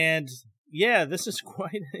 And yeah, this is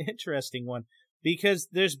quite an interesting one, because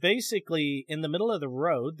there's basically, in the middle of the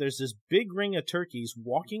road, there's this big ring of turkeys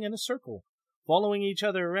walking in a circle, following each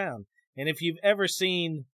other around. And if you've ever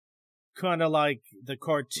seen kind of like the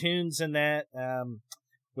cartoons and that,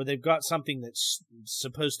 where they've got something that's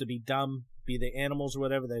supposed to be dumb, be the animals or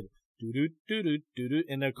whatever, they do-do-do-do-do-do,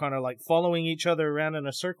 and they're kind of like following each other around in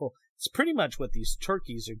a circle. It's pretty much what these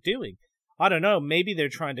turkeys are doing. I don't know, maybe they're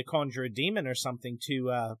trying to conjure a demon or something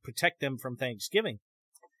to protect them from Thanksgiving.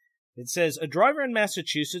 It says, a driver in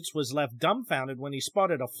Massachusetts was left dumbfounded when he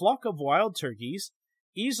spotted a flock of wild turkeys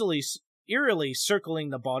eerily circling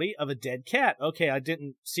the body of a dead cat. Okay, I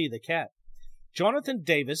didn't see the cat. Jonathan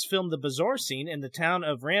Davis filmed the bizarre scene in the town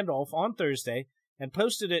of Randolph on Thursday and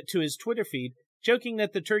posted it to his Twitter feed, joking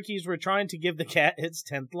that the turkeys were trying to give the cat its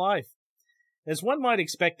 10th life. As one might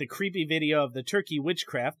expect, the creepy video of the turkey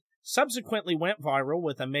witchcraft subsequently went viral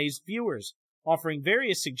with amazed viewers, offering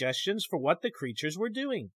various suggestions for what the creatures were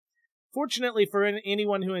doing. Fortunately for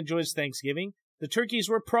anyone who enjoys Thanksgiving, the turkeys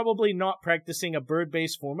were probably not practicing a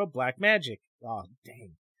bird-based form of black magic. Oh,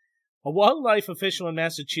 dang. A wildlife official in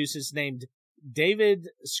Massachusetts named David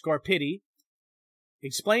Scarpitti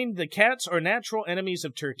explained the cats are natural enemies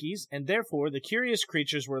of turkeys, and therefore the curious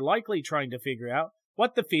creatures were likely trying to figure out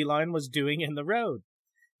what the feline was doing in the road.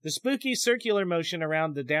 The spooky circular motion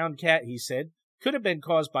around the downed cat, he said, could have been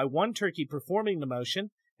caused by one turkey performing the motion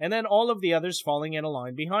and then all of the others falling in a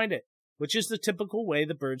line behind it, which is the typical way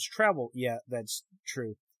the birds travel. Yeah, that's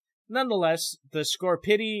true. Nonetheless, the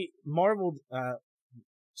Scarpitti marveled.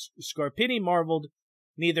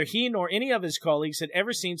 Neither he nor any of his colleagues had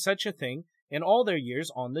ever seen such a thing in all their years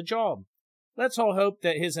on the job. Let's all hope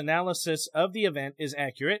that his analysis of the event is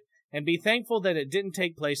accurate and be thankful that it didn't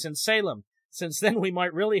take place in Salem, since then we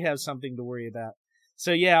might really have something to worry about.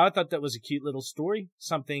 So yeah, I thought that was a cute little story,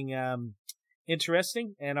 something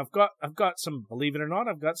interesting, and I've got some, believe it or not,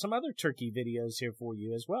 I've got some other turkey videos here for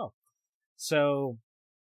you as well. So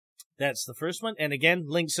that's the first one, and again,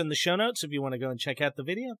 links in the show notes if you want to go and check out the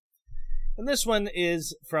video. And this one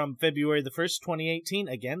is from February the 1st, 2018,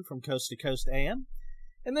 again from Coast to Coast AM.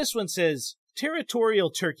 And this one says, territorial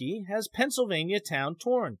turkey has Pennsylvania town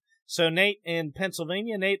torn. So Nate in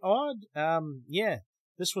Pennsylvania, Nate Odd, yeah,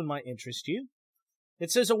 this one might interest you.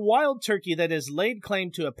 It says a wild turkey that has laid claim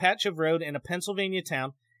to a patch of road in a Pennsylvania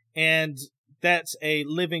town, and that's a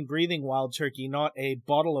living, breathing wild turkey, not a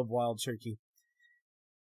bottle of wild turkey,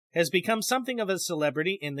 has become something of a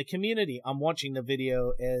celebrity in the community. I'm watching the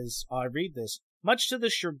video as I read this, much to the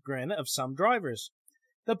chagrin of some drivers.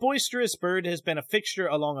 The boisterous bird has been a fixture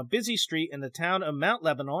along a busy street in the town of Mount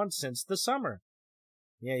Lebanon since the summer.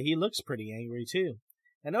 Yeah, he looks pretty angry too.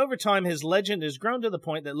 And over time, his legend has grown to the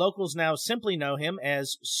point that locals now simply know him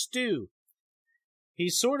as Stu.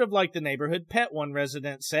 He's sort of like the neighborhood pet, one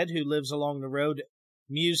resident said, who lives along the road,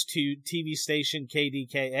 mused to TV station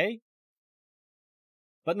KDKA.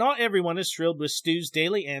 But not everyone is thrilled with Stu's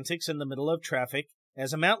daily antics in the middle of traffic,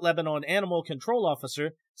 as a Mount Lebanon animal control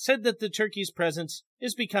officer said that the turkey's presence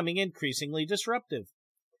is becoming increasingly disruptive.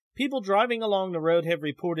 People driving along the road have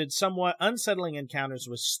reported somewhat unsettling encounters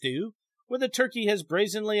with Stu, where the turkey has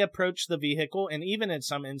brazenly approached the vehicle and even in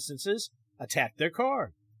some instances attacked their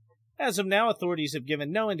car. As of now, authorities have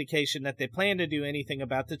given no indication that they plan to do anything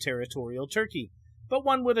about the territorial turkey, but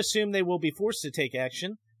one would assume they will be forced to take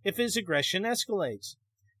action if his aggression escalates.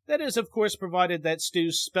 That is, of course, provided that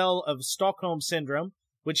Stu's spell of Stockholm Syndrome,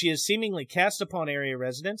 which he has seemingly cast upon area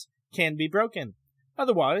residents, can be broken.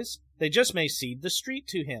 Otherwise, they just may cede the street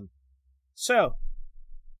to him. So,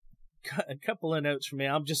 a couple of notes from me.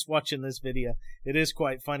 I'm just watching this video. It is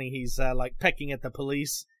quite funny. He's like pecking at the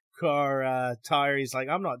police car tire. He's like,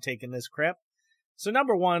 I'm not taking this crap. So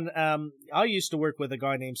number one, I used to work with a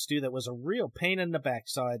guy named Stu that was a real pain in the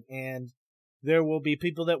backside, and there will be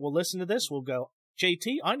people that will listen to this will go,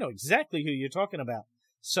 JT, I know exactly who you're talking about.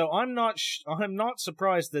 So I'm not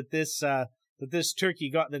surprised that this turkey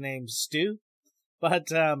got the name Stu.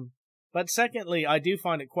 But secondly, I do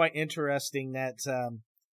find it quite interesting that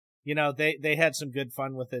they had some good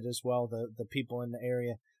fun with it as well, the people in the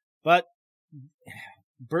area. But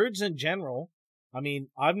birds in general, I mean,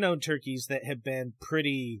 I've known turkeys that have been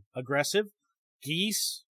pretty aggressive.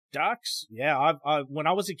 Geese, ducks, yeah. When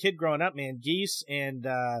I was a kid growing up, man, geese and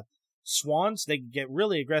swans, they get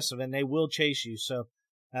really aggressive and they will chase you. So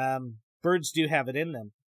birds do have it in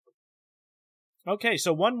them. Okay,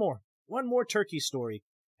 so one more turkey story.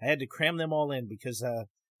 I had to cram them all in because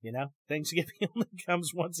Thanksgiving only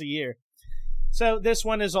comes once a year. So this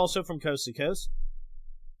one is also from Coast to Coast.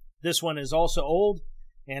 This one is also old,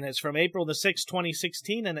 and it's from April the 6th,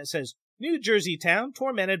 2016, and it says, New Jersey town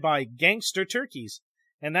tormented by gangster turkeys.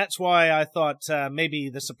 And that's why I thought maybe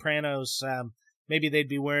the Sopranos, maybe they'd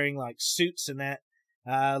be wearing like suits and that,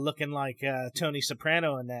 looking like Tony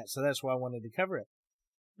Soprano and that, so that's why I wanted to cover it.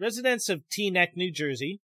 Residents of Teaneck, New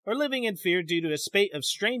Jersey, are living in fear due to a spate of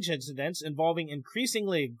strange incidents involving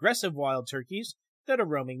increasingly aggressive wild turkeys that are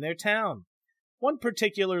roaming their town. One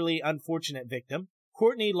particularly unfortunate victim,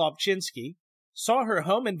 Courtney Lopchinsky, saw her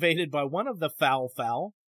home invaded by one of the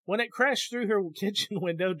fowl when it crashed through her kitchen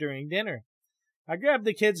window during dinner. I grabbed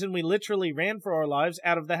the kids and we literally ran for our lives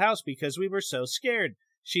out of the house because we were so scared,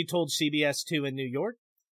 she told CBS 2 in New York.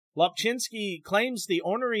 Lopchinsky claims the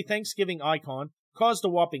ornery Thanksgiving icon caused a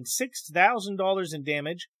whopping $6,000 in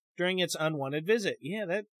damage during its unwanted visit.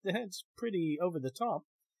 Yeah, that's pretty over the top.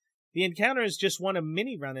 The encounter is just one of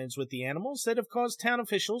many run-ins with the animals that have caused town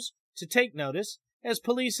officials to take notice, as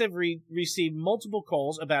police have received multiple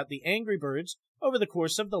calls about the angry birds over the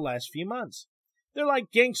course of the last few months. They're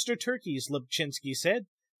like gangster turkeys, Lopchinsky said.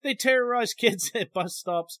 They terrorize kids at bus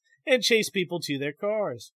stops and chase people to their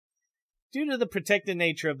cars. Due to the protected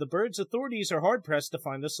nature of the birds, authorities are hard-pressed to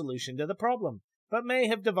find a solution to the problem, but may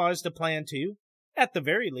have devised a plan to, at the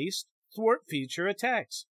very least, thwart future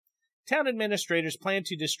attacks. Town administrators plan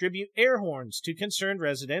to distribute air horns to concerned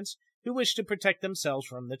residents who wish to protect themselves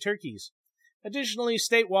from the turkeys. Additionally,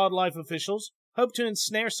 state wildlife officials hope to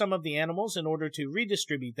ensnare some of the animals in order to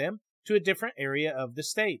redistribute them to a different area of the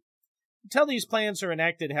state. Until these plans are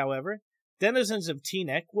enacted, however, denizens of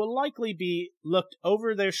Teaneck will likely be looking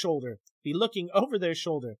over their shoulder,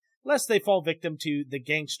 lest they fall victim to the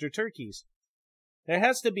gangster turkeys. There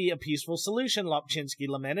has to be a peaceful solution, Lopchinsky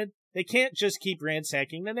lamented. They can't just keep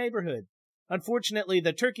ransacking the neighborhood. Unfortunately,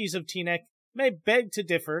 the turkeys of Teaneck may beg to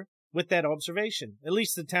differ with that observation. At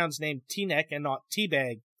least the town's named Teaneck and not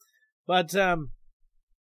Teabag. But,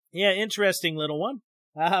 interesting little one.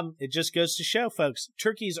 It just goes to show, folks,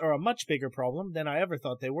 turkeys are a much bigger problem than I ever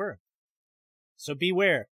thought they were. So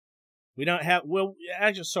beware. We don't have,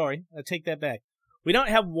 I take that back. We don't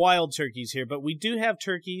have wild turkeys here, but we do have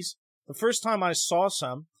turkeys. The first time I saw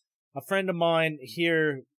some, a friend of mine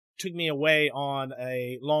here took me away on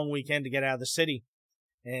a long weekend to get out of the city,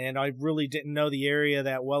 and I really didn't know the area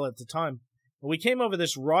that well at the time. We came over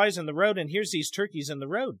this rise in the road, and here's these turkeys in the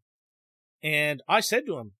road. And I said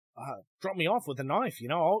to him, drop me off with a knife,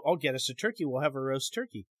 I'll get us a turkey, we'll have a roast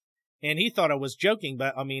turkey. And he thought I was joking,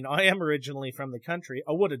 but I mean, I am originally from the country.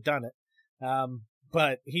 I would have done it.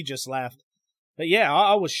 But he just laughed. But yeah,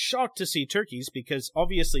 I was shocked to see turkeys because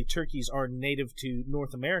obviously turkeys are native to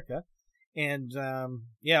North America. And,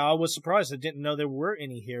 I was surprised. I didn't know there were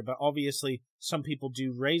any here, but obviously some people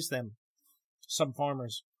do raise them. Some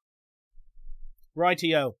farmers.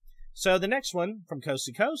 Rightio. So the next one from coast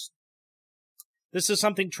to coast. This is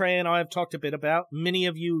something Trey and I have talked a bit about. Many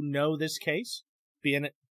of you know this case, being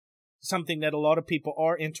something that a lot of people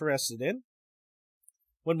are interested in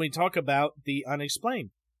when we talk about the unexplained.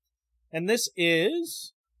 And this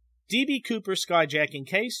is D.B. Cooper skyjacking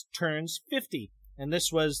case turns 50. And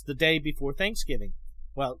this was the day before Thanksgiving.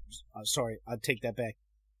 Well, sorry, I take that back.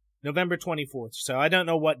 November 24th. So I don't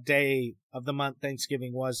know what day of the month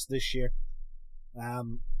Thanksgiving was this year.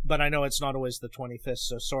 But I know it's not always the 25th,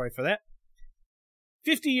 so sorry for that.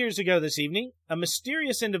 50 years ago this evening, a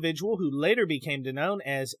mysterious individual who later became known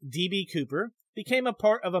as D.B. Cooper became a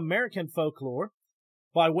part of American folklore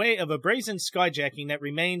by way of a brazen skyjacking that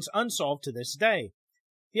remains unsolved to this day.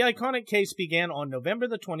 The iconic case began on November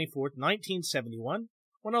the 24th, 1971,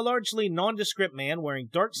 when a largely nondescript man wearing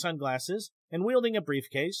dark sunglasses and wielding a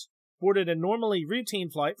briefcase boarded a normally routine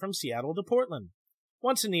flight from Seattle to Portland.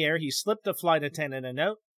 Once in the air, he slipped a flight attendant a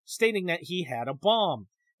note stating that he had a bomb,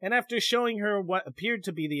 and after showing her what appeared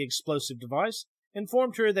to be the explosive device,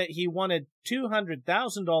 informed her that he wanted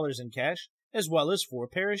 $200,000 in cash as well as 4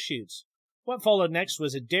 parachutes. What followed next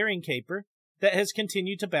was a daring caper that has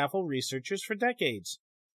continued to baffle researchers for decades.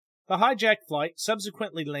 The hijacked flight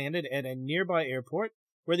subsequently landed at a nearby airport,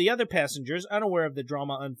 where the other passengers, unaware of the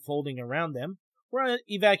drama unfolding around them, were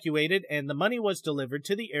evacuated, and the money was delivered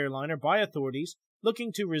to the airliner by authorities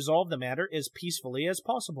looking to resolve the matter as peacefully as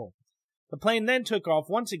possible. The plane then took off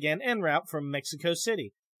once again en route from Mexico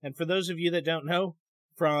City. And for those of you that don't know,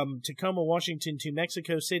 from Tacoma, Washington to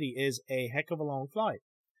Mexico City is a heck of a long flight.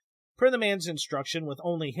 Per the man's instruction, with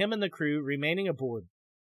only him and the crew remaining aboard.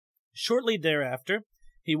 Shortly thereafter,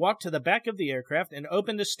 he walked to the back of the aircraft and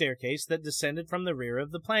opened a staircase that descended from the rear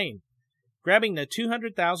of the plane. Grabbing the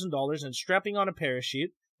 $200,000 and strapping on a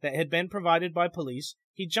parachute that had been provided by police,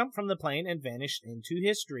 he jumped from the plane and vanished into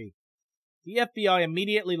history. The FBI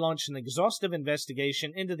immediately launched an exhaustive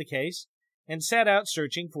investigation into the case and set out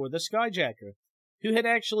searching for the skyjacker, who had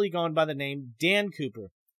actually gone by the name Dan Cooper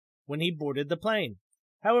when he boarded the plane.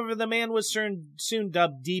 However, the man was soon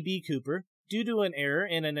dubbed D.B. Cooper due to an error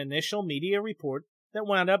in an initial media report that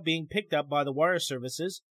wound up being picked up by the wire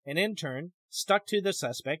services and, in turn, stuck to the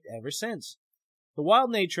suspect ever since. The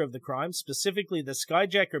wild nature of the crime, specifically the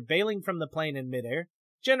skyjacker bailing from the plane in midair,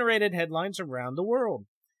 generated headlines around the world.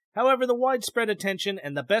 However, the widespread attention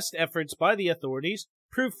and the best efforts by the authorities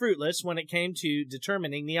proved fruitless when it came to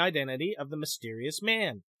determining the identity of the mysterious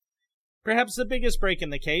man. Perhaps the biggest break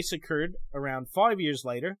in the case occurred around 5 years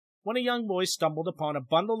later when a young boy stumbled upon a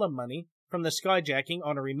bundle of money from the skyjacking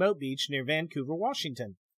on a remote beach near Vancouver,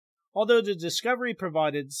 Washington. Although the discovery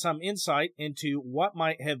provided some insight into what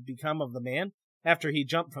might have become of the man after he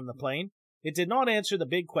jumped from the plane, it did not answer the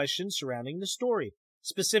big questions surrounding the story.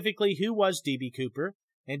 Specifically, who was D.B. Cooper,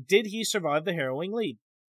 and did he survive the harrowing leap?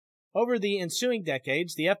 Over the ensuing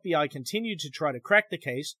decades, the FBI continued to try to crack the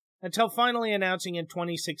case until finally announcing in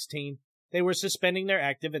 2016 they were suspending their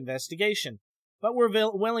active investigation, but were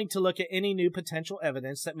willing to look at any new potential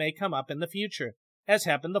evidence that may come up in the future, as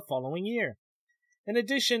happened the following year. In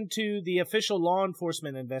addition to the official law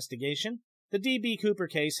enforcement investigation, the D.B. Cooper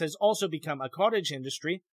case has also become a cottage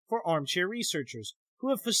industry for armchair researchers who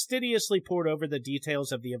have fastidiously pored over the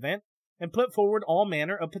details of the event and put forward all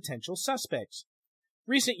manner of potential suspects.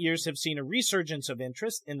 Recent years have seen a resurgence of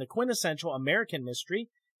interest in the quintessential American mystery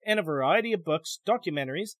and a variety of books,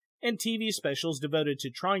 documentaries, and TV specials devoted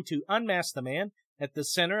to trying to unmask the man at the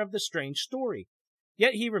center of the strange story.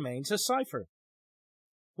 Yet he remains a cipher.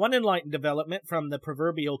 One enlightened development from the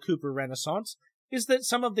proverbial Cooper Renaissance is that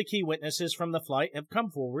some of the key witnesses from the flight have come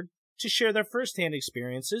forward to share their first-hand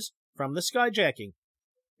experiences from the skyjacking.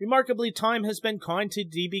 Remarkably, time has been kind to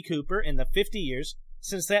D.B. Cooper in the 50 years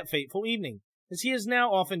since that fateful evening, as he is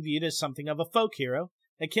now often viewed as something of a folk hero,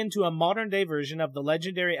 akin to a modern-day version of the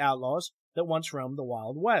legendary outlaws that once roamed the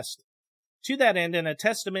Wild West. To that end, and a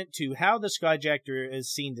testament to how the skyjacker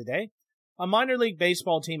is seen today, a minor league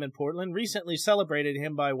baseball team in Portland recently celebrated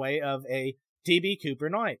him by way of a D.B. Cooper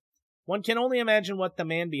night. One can only imagine what the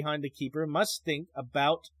man behind the caper must think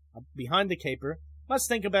about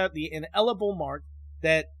the indelible mark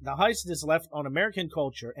that the heist has left on American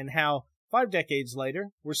culture, and how, 5 decades later,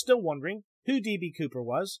 we're still wondering who D.B. Cooper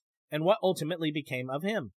was and what ultimately became of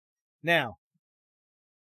him. Now,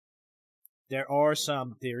 there are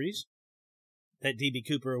some theories that D.B.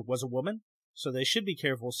 Cooper was a woman, so they should be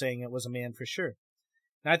careful saying it was a man for sure.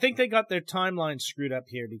 Now, I think they got their timeline screwed up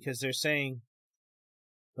here because they're saying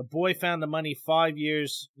the boy found the money 5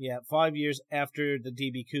 years after the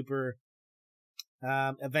D.B. Cooper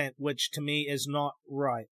event, which to me is not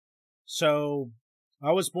right. So,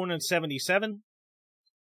 I was born in 1977.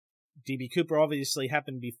 D.B. Cooper obviously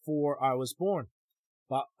happened before I was born.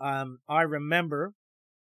 But I remember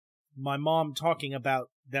my mom talking about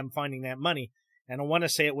them finding that money, and I want to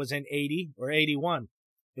say it was in 80 or 81.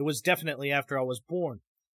 It was definitely after I was born.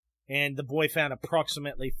 And the boy found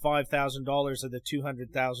approximately $5,000 of the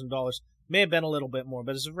 $200,000. May have been a little bit more,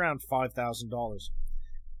 but it's around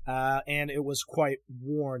 $5,000. And it was quite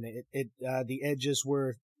worn. The edges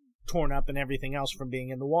were torn up and everything else from being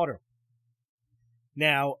in the water.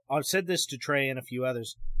 Now, I've said this to Trey and a few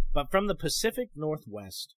others, but from the Pacific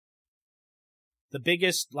Northwest, the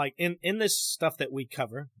biggest, in this stuff that we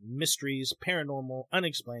cover, mysteries, paranormal,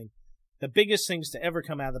 unexplained, the biggest things to ever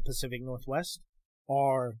come out of the Pacific Northwest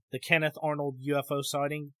are the Kenneth Arnold UFO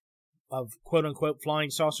sighting of quote-unquote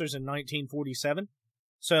flying saucers in 1947.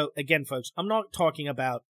 So, again, folks, I'm not talking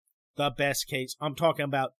about the best case. I'm talking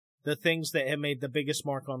about the things that have made the biggest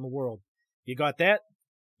mark on the world. You got that?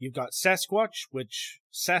 You've got Sasquatch, which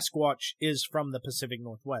Sasquatch is from the Pacific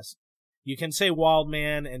Northwest. You can say Wild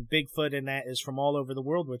Man and Bigfoot and that is from all over the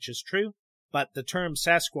world, which is true, but the term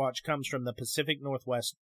Sasquatch comes from the Pacific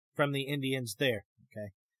Northwest, from the Indians there,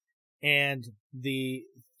 okay? And the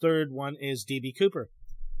third one is D.B. Cooper.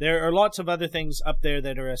 There are lots of other things up there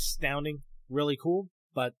that are astounding, really cool,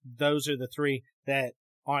 but those are the three that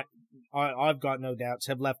I've got no doubts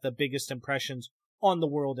have left the biggest impressions on the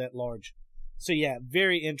world at large. So yeah,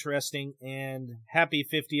 very interesting, and happy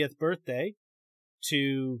 50th birthday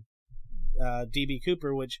to D.B.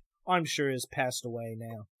 Cooper, which I'm sure has passed away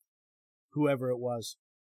now. Whoever it was.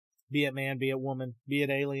 Be it man, be it woman, be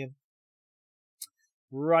it alien.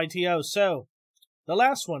 Rightio. So, the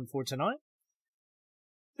last one for tonight.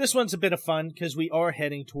 This one's a bit of fun because we are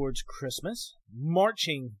heading towards Christmas.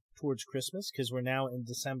 Marching towards Christmas because we're now in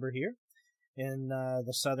December here in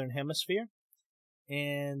the Southern Hemisphere.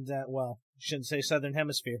 And, shouldn't say Southern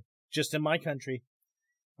Hemisphere, just in my country.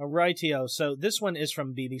 Rightio. So this one is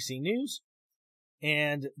from BBC News,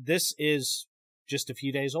 and this is just a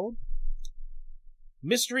few days old.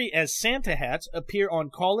 Mystery as Santa hats appear on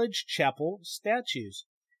college chapel statues.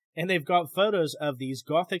 And they've got photos of these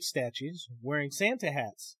Gothic statues wearing Santa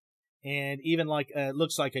hats. And even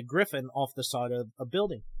looks like a griffin off the side of a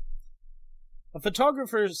building. A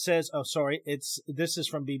photographer says, this is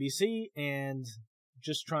from BBC, and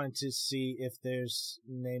just trying to see if there's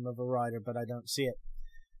name of a writer, but I don't see it.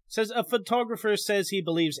 Says a photographer says he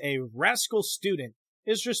believes a rascal student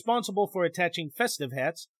is responsible for attaching festive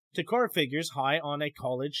hats to car figures high on a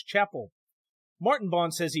college chapel. Martin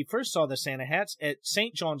Bond says he first saw the Santa hats at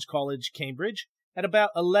St. John's College, Cambridge, at about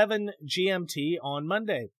 11 GMT on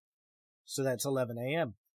Monday. So that's 11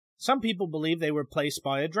 a.m. Some people believe they were placed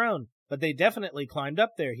by a drone, but they definitely climbed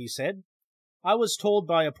up there, he said. I was told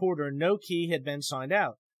by a porter no key had been signed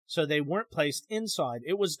out, so they weren't placed inside.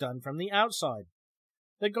 It was done from the outside.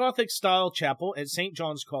 The Gothic-style chapel at St.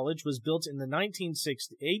 John's College was built in the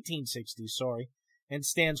 1860s, and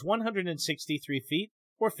stands 163 feet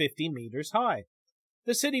or 50 meters high.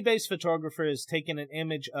 The city-based photographer has taken an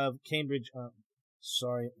image of Cambridge. That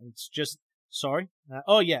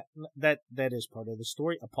is part of the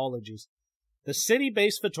story. Apologies. The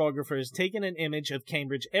city-based photographer has taken an image of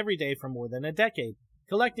Cambridge every day for more than a decade,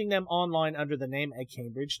 collecting them online under the name A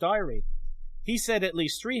Cambridge Diary. He said at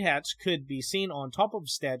least 3 hats could be seen on top of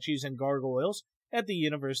statues and gargoyles at the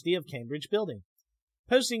University of Cambridge building.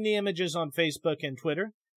 Posting the images on Facebook and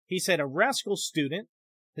Twitter, he said a rascal student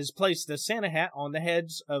has placed a Santa hat on the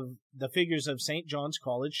heads of the figures of St. John's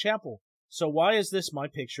College Chapel. So why is this my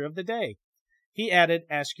picture of the day? He added,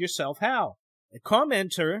 ask yourself how. A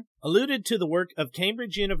commenter alluded to the work of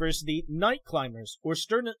Cambridge University night climbers, or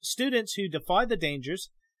students who defy the dangers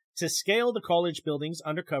to scale the college buildings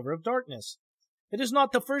under cover of darkness. It is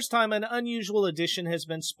not the first time an unusual addition has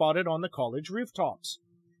been spotted on the college rooftops.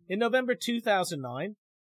 In November 2009,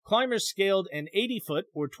 climbers scaled an 80-foot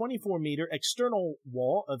or 24-meter external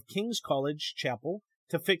wall of King's College Chapel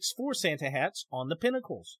to fix 4 Santa hats on the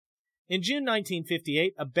pinnacles. In June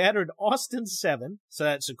 1958, a battered Austin 7, so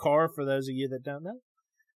that's a car for those of you that don't know,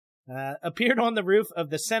 appeared on the roof of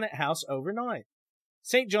the Senate House overnight.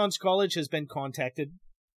 St. John's College has been contacted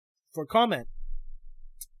for comment.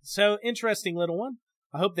 So, interesting little one.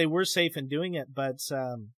 I hope they were safe in doing it, but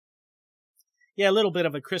a little bit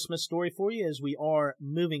of a Christmas story for you as we are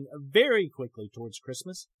moving very quickly towards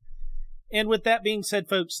Christmas. And with that being said,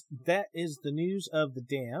 folks, that is the news of the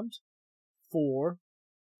damned for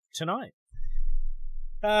tonight.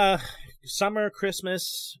 Summer,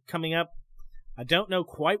 Christmas coming up. I don't know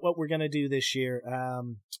quite what we're going to do this year.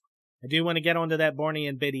 I do want to get onto that Barney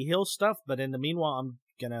and Betty Hill stuff, but in the meanwhile, I'm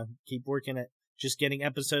going to keep working at just getting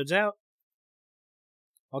episodes out.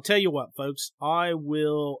 I'll tell you what, folks, I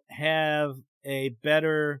will have a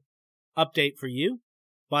better update for you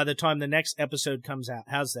by the time the next episode comes out.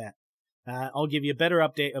 How's that? I'll give you a better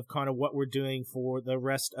update of kind of what we're doing for the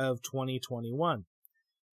rest of 2021.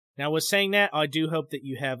 Now, with saying that, I do hope that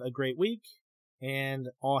you have a great week, and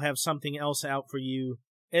I'll have something else out for you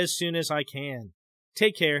as soon as I can.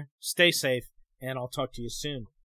 Take care, stay safe, and I'll talk to you soon.